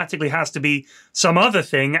automatically has to be some other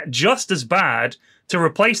thing just as bad to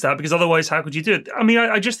replace that, because otherwise, how could you do it? I mean,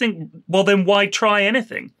 I just think, well, then why try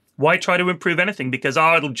anything? Why try to improve anything? Because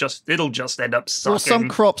it'll just end up sucking. Well, some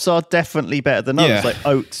crops are definitely better than others. Yeah. Like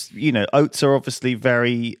oats, oats are obviously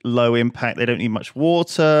very low impact. They don't need much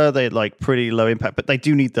water. They're like pretty low impact, but they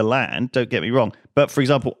do need the land. Don't get me wrong. But for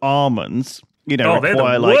example, almonds,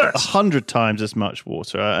 require like 100 times as much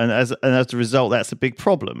water, and as a result, that's a big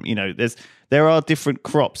problem. There are different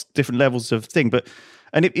crops, different levels of thing,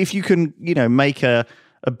 and if you can, make a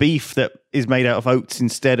beef that is made out of oats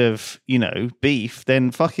instead of, beef,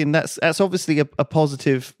 then fucking that's obviously a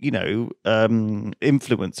positive,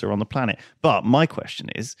 influencer on the planet. But my question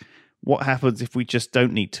is, what happens if we just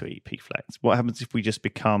don't need to eat pea flax? What happens if we just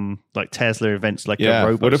become like Tesla events, like a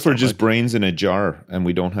robot? What if we're just brains in a jar and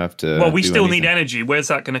we don't have to? Well, we still need energy. Where's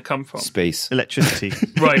that going to come from? Space, electricity,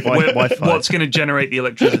 right? Wi-Fi. What's going to generate the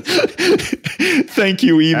electricity? Thank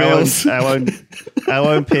you, emails. Our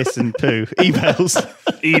own piss and poo. Emails.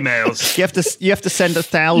 You have to send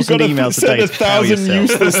 1,000 emails a day. Send 1,000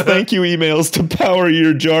 useless thank you emails to power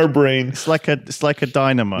your jar brain. It's like a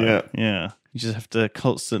dynamo. Yeah. You just have to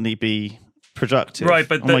constantly be productive. Right,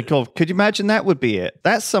 but my God, could you imagine that would be it?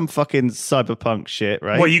 That's some fucking cyberpunk shit,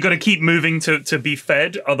 right? Well, you got to keep moving to be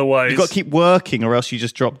fed, otherwise you got to keep working, or else you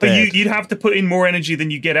just drop dead. But you'd have to put in more energy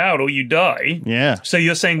than you get out, or you die. Yeah. So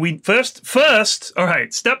you're saying we first. All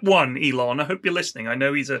right. Step one, Elon. I hope you're listening. I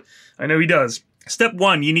know he does. Step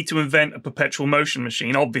one, you need to invent a perpetual motion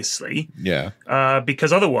machine, obviously. Yeah.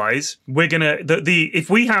 Because otherwise, we're gonna if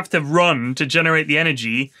we have to run to generate the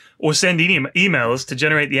energy or send emails to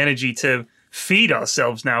generate the energy to feed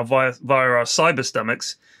ourselves now via our cyber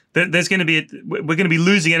stomachs, we're going to be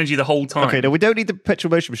losing energy the whole time. Okay, no, we don't need the perpetual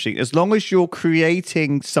motion machine as long as you're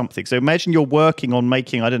creating something. So imagine you're working on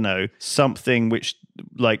making, I don't know, something which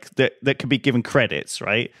like that could be given credits,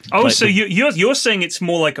 right? Oh, like so you're saying it's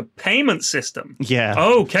more like a payment system? Yeah.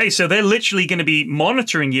 Okay, so they're literally going to be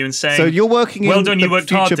monitoring you and saying, so you're working. Well in done, the you worked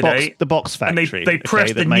hard today. The box factory, and they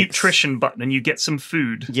press the nutrition button, and you get some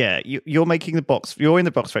food. Yeah, you're making the box. You're in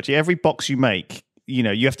the box factory. Every box you make,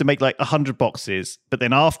 you have to make like 100 boxes, but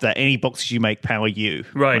then after that, any boxes you make power you.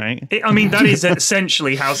 Right. I mean, that is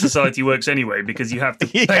essentially how society works anyway, because you have to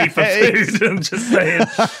pay for food. I'm just saying.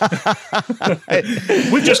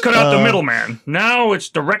 We've just cut out the middleman. Now it's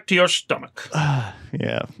direct to your stomach.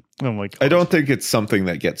 Yeah. Oh my God. I don't think it's something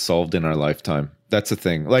that gets solved in our lifetime. That's the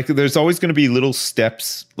thing. Like, there's always going to be little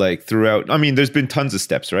steps, like, throughout. I mean, there's been tons of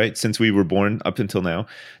steps, right? Since we were born up until now,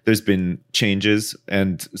 there's been changes,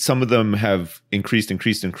 and some of them have increased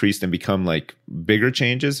and become like bigger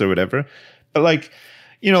changes or whatever. But like,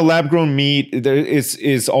 lab grown meat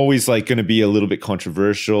is always like going to be a little bit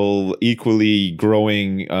controversial. Equally,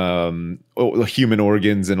 growing human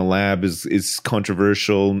organs in a lab is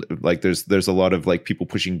controversial. Like, there's a lot of like people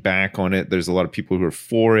pushing back on it. There's a lot of people who are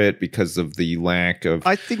for it because of the lack of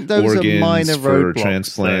I think those organs are minor for roadblocks,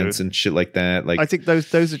 transplants though. And shit like that. Like, I think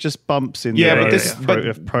those are just bumps in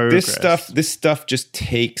but progress. this stuff just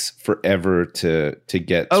takes forever to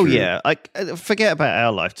get Oh through. yeah, forget about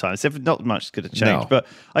our lifetimes. Not much is going to change, No. but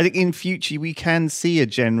I think in future we can see a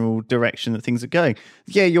general direction that things are going.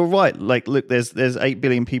 Yeah, you're right. Like, look, there's 8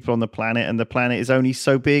 billion people on the planet, and the planet is only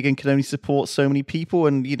so big and can only support so many people,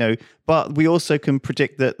 and but we also can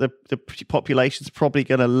predict that the population's probably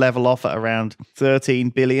going to level off at around 13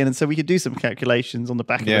 billion, and so we could do some calculations on the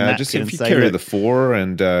back of the napkin. Just if and you say, carry look, the 4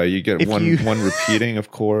 and you get one repeating,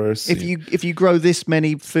 of course. if you grow this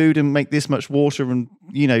many food and make this much water and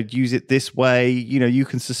use it this way, you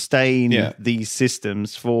can sustain these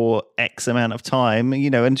systems for X amount of time,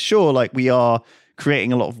 and sure, like, we are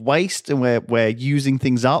creating a lot of waste and we're using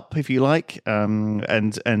things up, if you like,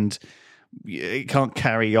 and it can't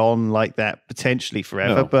carry on like that potentially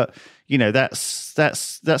forever. No. But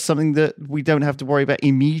that's something that we don't have to worry about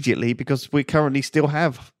immediately, because we currently still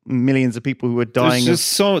have millions of people who are dying. There's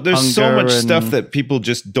so much stuff that people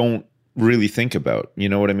just don't really think about. You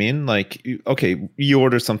know what I mean? Like, okay, you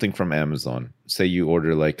order something from Amazon. Say you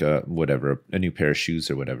order like a new pair of shoes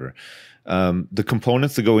or whatever. The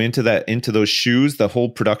components that go into those shoes, the whole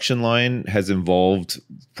production line has involved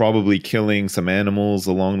probably killing some animals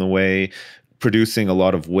along the way, producing a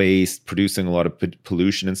lot of waste, producing a lot of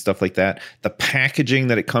pollution and stuff like that. The packaging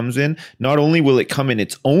that it comes in, not only will it come in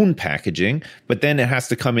its own packaging, but then it has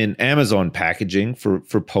to come in Amazon packaging for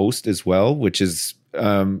post as well, which is,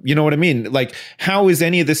 you know what I mean? Like, how is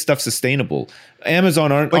any of this stuff sustainable?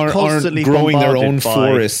 Amazon aren't growing their own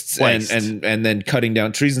forests and then cutting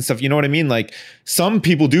down trees and stuff. You know what I mean? Like, some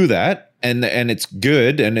people do that and it's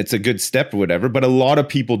good and it's a good step or whatever, but a lot of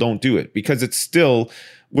people don't do it because it's still,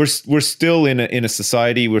 we're still in a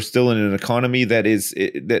society, we're still in an economy that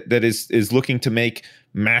is looking to make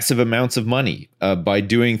massive amounts of money by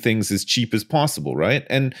doing things as cheap as possible, right?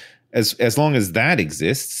 And as long as that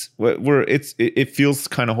exists, it feels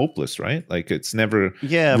kind of hopeless, right? Like, it's never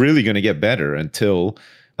really going to get better until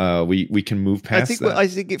we can move past that. I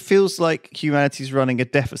think it feels like humanity's running a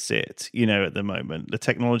deficit, at the moment. The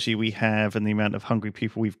technology we have and the amount of hungry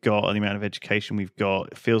people we've got and the amount of education we've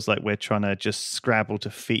got, it feels like we're trying to just scrabble to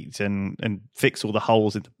feet and fix all the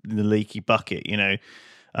holes in the leaky bucket,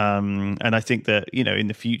 And I think that, in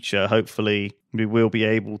the future, hopefully we will be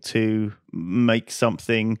able to make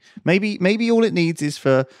something. Maybe all it needs is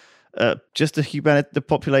for just the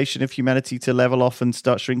population of humanity to level off and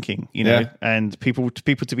start shrinking, and people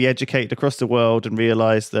to be educated across the world and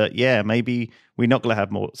realize that, maybe we're not going to have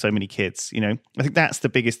so many kids. I think that's the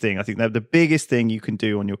biggest thing. I think that the biggest thing you can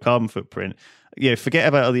do on your carbon footprint, forget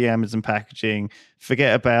about all the Amazon packaging,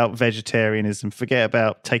 forget about vegetarianism, forget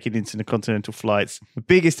about taking intercontinental flights. The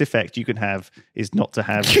biggest effect you can have is not to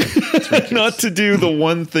have not to do the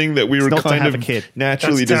one thing that we were kind of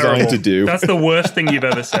naturally designed to do. That's the worst thing you've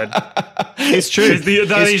ever said. It's true.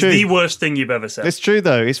 That is the worst thing you've ever said. It's true,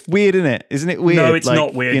 though. It's weird, isn't it? Isn't it weird? No, it's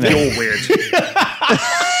not weird. You're weird.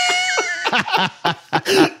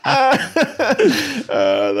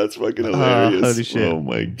 That's fucking hilarious. Holy shit. Oh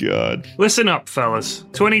my god. Listen up, fellas.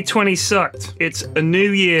 2020 sucked. It's a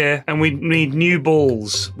new year and we need new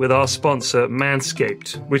balls with our sponsor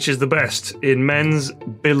Manscaped, which is the best in men's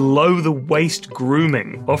below the waist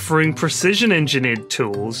grooming, offering precision engineered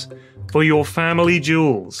tools for your family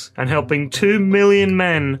jewels and helping 2 million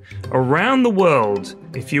men around the world.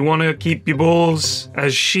 If you want to keep your balls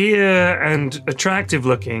as sheer and attractive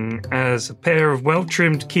looking as a pair of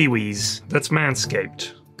well-trimmed kiwis, that's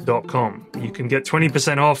manscaped.com. You can get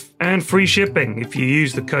 20% off and free shipping if you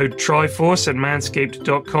use the code TRIFORCE at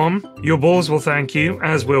manscaped.com. Your balls will thank you,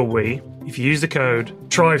 as will we, if you use the code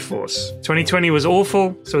TRIFORCE. 2020 was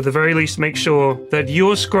awful, so at the very least make sure that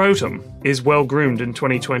your scrotum is well groomed in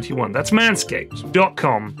 2021. That's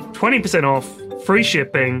manscaped.com. 20% off, free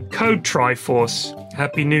shipping, code TRIFORCE.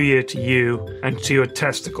 Happy New Year to you and to your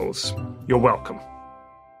testicles. You're welcome.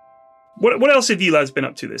 What else have you lads been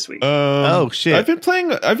up to this week? Oh shit! I've been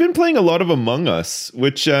playing a lot of Among Us,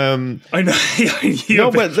 which I know.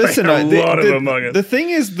 But listen, a lot of Among Us. The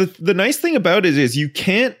thing is, the nice thing about it is you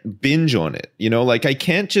can't binge on it. Like, I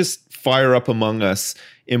can't just fire up Among Us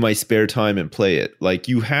in my spare time and play it. Like,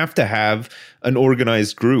 you have to have an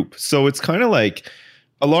organized group. So it's kind of like,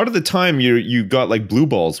 a lot of the time you got like blue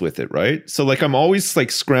balls with it, right? So like, I'm always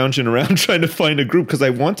like scrounging around trying to find a group because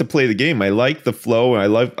I want to play the game. I like the flow and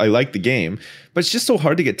I like the game, but it's just so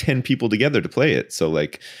hard to get 10 people together to play it. So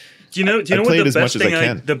like, do you know what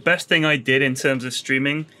the best thing I did in terms of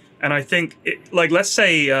streaming? And I think, let's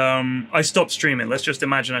say I stopped streaming. Let's just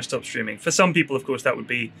imagine I stopped streaming. For some people, of course, that would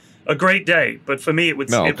be a great day. But for me, it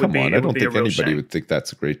would. No, it come would be, on. it I would don't be think a real anybody shame. would think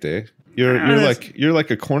that's a great day. You're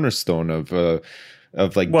like a cornerstone of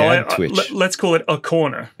like dad Twitch. Let's call it a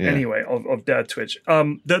corner anyway of dad Twitch.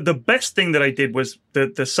 The best thing that I did was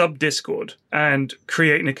the sub Discord and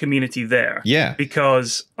creating a community there. Yeah.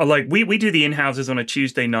 Because we do the in-houses on a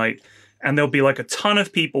Tuesday night and there'll be like a ton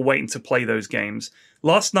of people waiting to play those games.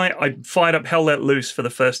 Last night I fired up Hell Let Loose for the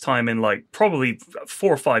first time in like probably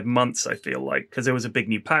 4 or 5 months, I feel like, because there was a big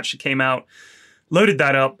new patch that came out. Loaded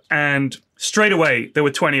that up, and straight away there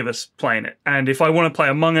were 20 of us playing it. And if I want to play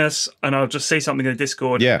Among Us, and I'll just say something in the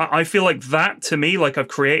Discord, I feel like that, to me, like I've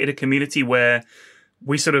created a community where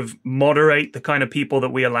we sort of moderate the kind of people that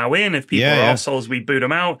we allow in. If people are assholes, we boot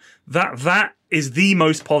them out. That is the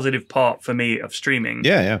most positive part for me of streaming.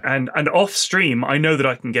 And off stream, I know that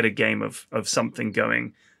I can get a game of something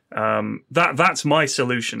going. That's my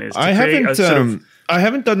solution. Is to I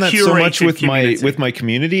haven't done that so much with my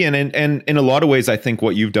community, and in a lot of ways, I think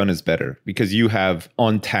what you've done is better because you have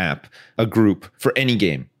on tap a group for any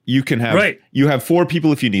game. You can have Right. you have 4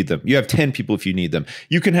 people if you need them. You have 10 people if you need them.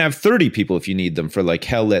 You can have 30 people if you need them for like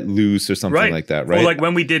Hell Let Loose or something like that, right? Or like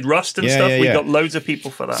when we did Rust and stuff, we got loads of people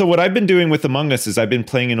for that. So what I've been doing with Among Us is I've been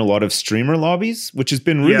playing in a lot of streamer lobbies, which has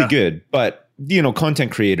been really good. But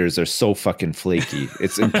content creators are so fucking flaky.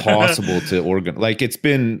 It's impossible to organize. Like it's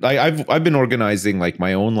been, I've been organizing like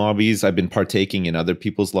my own lobbies. I've been partaking in other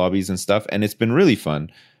people's lobbies and stuff, and it's been really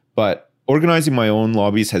fun. But organizing my own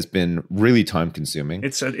lobbies has been really time consuming.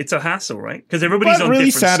 It's a hassle, right? Because everybody's on really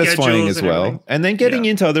different satisfying schedules as well. everything. And then getting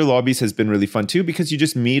into other lobbies has been really fun too, because you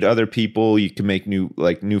just meet other people. You can make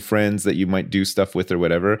new friends that you might do stuff with or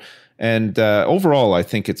whatever. And overall, I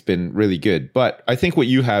think it's been really good. But I think what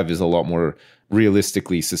you have is a lot more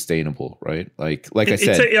realistically sustainable, right? Like I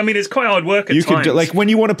said, it's quite hard work at you times. can like when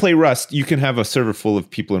you want to play Rust, you can have a server full of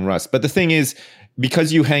people in Rust. But the thing is,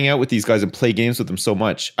 because you hang out with these guys and play games with them so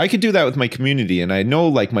much, I could do that with my community. And I know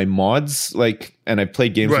like my mods, and I play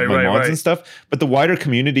games with my mods and stuff. But the wider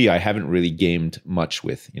community, I haven't really gamed much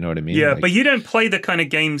with. You know what I mean? Yeah, but you don't play the kind of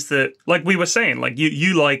games that, like we were saying, like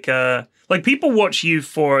you like people watch you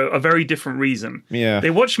for a very different reason. Yeah.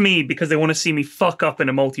 They watch me because they want to see me fuck up in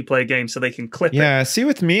a multiplayer game so they can clip it. Yeah, see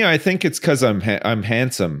with me, I think it's because I'm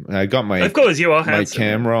handsome. I got of course you are handsome, my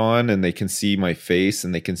camera on, and they can see my face,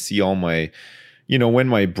 and they can see all my, when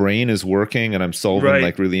my brain is working and I'm solving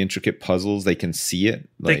like really intricate puzzles, they can see it.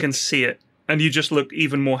 They can see it, and you just look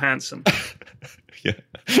even more handsome. Yeah,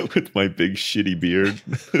 with my big shitty beard.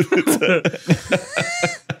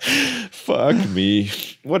 Fuck me.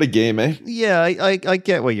 What a game, eh? Yeah, I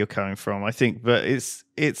get where you're coming from. I think, but it's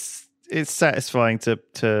satisfying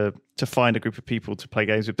to find a group of people to play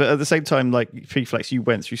games with. But at the same time, like Flex, you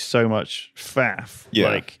went through so much faff,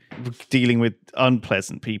 like dealing with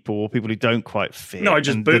unpleasant people or people who don't quite fit. No, I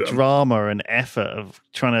just boot them. Drama and effort of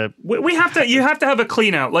trying to. We have to. You have to have a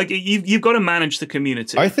clean out. Like you've got to manage the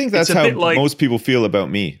community. I think that's how most people feel about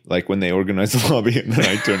me. Like when they organize a lobby and then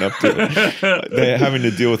I turn up to it, they're having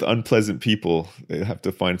to deal with unpleasant people. They have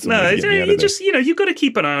to find something to get me out of just you've got to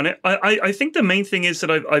keep an eye on it. I think the main thing is that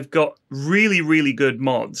I've got really, really good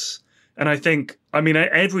mods. And I think,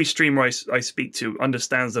 every streamer I speak to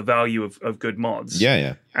understands the value of good mods.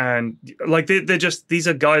 Yeah. And like they're just, these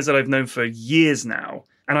are guys that I've known for years now,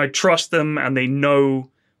 and I trust them, and they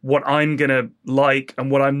know what I'm gonna like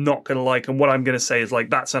and what I'm not gonna like, and what I'm gonna say is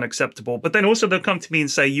like that's unacceptable. But then also they'll come to me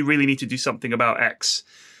and say, you really need to do something about X.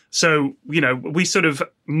 So we sort of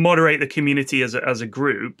moderate the community as a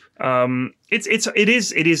group.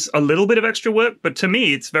 It is a little bit of extra work, but to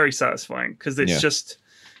me it's very satisfying because it's just.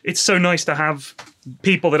 It's so nice to have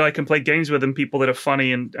people that I can play games with and people that are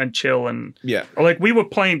funny and chill and like we were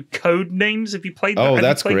playing Codenames. Have you played that? Oh,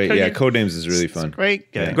 that's great. Yeah, Codenames is really fun. It's a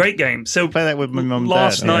great game. Great game. So play that with my mum and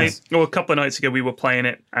last dad. night or a couple of nights ago we were playing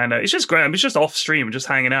it, and it's just great. It's just off stream, just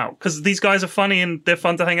hanging out because these guys are funny and they're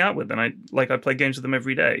fun to hang out with, and I play games with them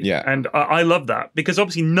every day. Yeah, and I love that because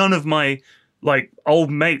obviously none of my like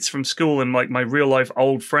old mates from school and like my real life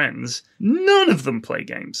old friends, none of them play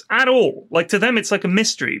games at all. Like to them, it's like a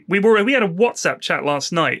mystery. We had a WhatsApp chat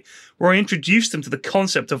last night where I introduced them to the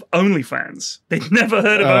concept of OnlyFans. They'd never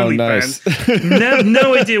heard of OnlyFans. Nice.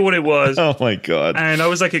 No idea what it was. Oh my God. And I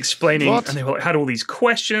was like explaining, and they had all these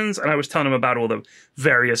questions, and I was telling them about all the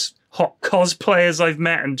various hot cosplayers I've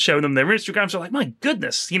met and showing them their Instagrams. They're like, my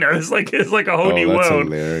goodness, it's like a whole new world.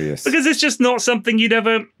 Hilarious. Because it's just not something you'd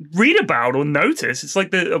ever read about or notice. It's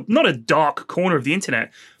like not a dark corner of the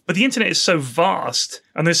internet, but the internet is so vast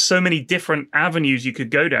and there's so many different avenues you could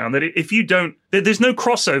go down that if you don't, there's no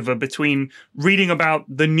crossover between reading about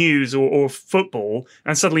the news or football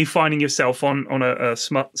and suddenly finding yourself on a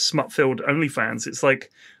smut-filled OnlyFans. It's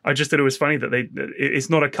like, I just thought it was funny that it's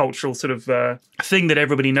not a cultural sort of thing that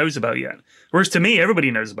everybody knows about yet. Whereas to me,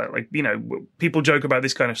 everybody knows about it. Like, people joke about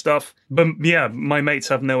this kind of stuff. But yeah, my mates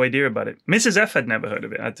have no idea about it. Mrs. F had never heard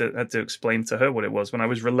of it. I had to explain to her what it was when I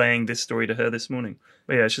was relaying this story to her this morning.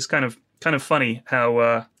 But yeah, it's just kind of funny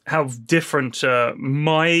how different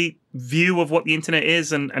my view of what the internet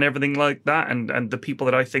is and everything like that and the people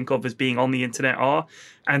that I think of as being on the internet are,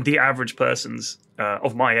 and the average person's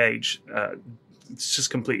of my age. It's just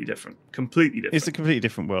completely different. It's a completely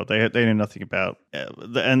different world. They know nothing about,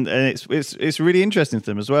 and it's really interesting to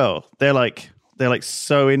them as well. They're like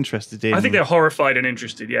so interested in. I think they're horrified and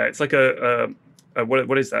interested. Yeah, it's like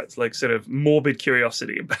what is that? It's like sort of morbid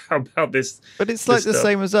curiosity about this. But it's like the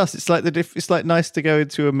same as us. It's like it's like nice to go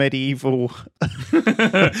into a medieval.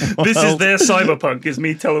 This is their cyberpunk. Is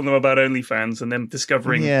me telling them about OnlyFans and them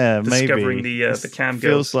discovering the cam girls.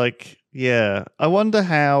 Feels like. Yeah, I wonder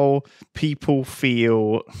how people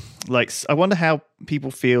feel. Like, I wonder how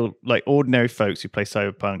people feel like ordinary folks who play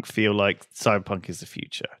Cyberpunk feel like Cyberpunk is the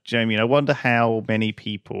future. Do you know what I mean? I wonder how many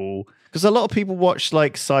people, because a lot of people watch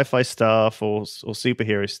like sci-fi stuff or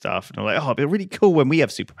superhero stuff, and they're like, oh, it'll be really cool when we have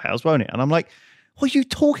superpowers, won't it? And I'm like, what are you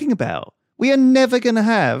talking about? We are never going to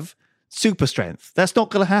have super strength. That's not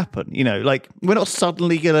going to happen. You know, like we're not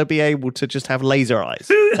suddenly going to be able to just have laser eyes.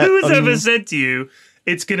 Who has ever said to you,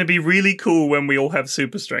 it's going to be really cool when we all have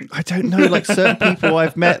super strength? I don't know. Like certain people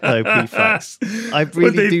I've met though, PFAX. I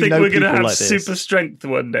really they do think know we're going to people have like this. super strength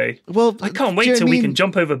one day. Well, I can't wait till we can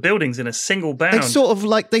jump over buildings in a single bound.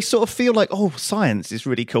 They sort of feel like, oh, science is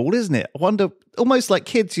really cool, isn't it? I wonder, almost like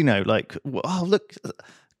kids, you know, like, oh, look,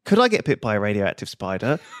 could I get bit by a radioactive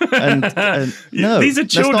spider? And no, these are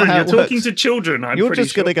children. You're talking works. To children. You're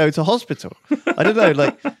just going to go to hospital. I don't know,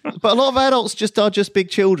 like, but a lot of adults are just big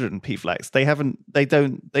children. PFLAX. They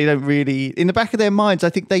don't really. In the back of their minds, I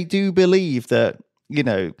think they do believe that. You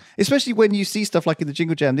know, especially when you see stuff like in the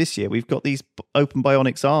Jingle Jam this year, we've got these open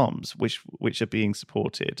bionics arms, which are being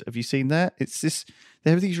supported. Have you seen that? It's this.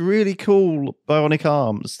 They have these really cool bionic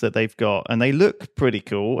arms that they've got, and they look pretty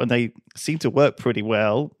cool, and they seem to work pretty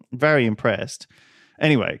well. Very impressed.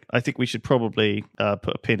 Anyway, I think we should probably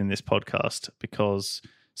put a pin in this podcast because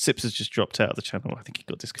Sips has just dropped out of the channel. I think he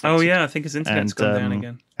got disconnected. Oh yeah, I think his internet's gone down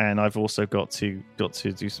again. And I've also got to do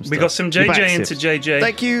some stuff. We got some JJ into JJ.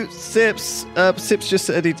 Thank you, Sips. Sips just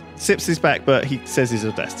said Sips is back, but he says he's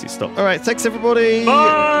Audacity. Stop. All right, thanks everybody.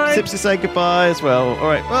 Bye. Sips is saying goodbye as well. All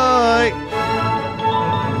right, bye.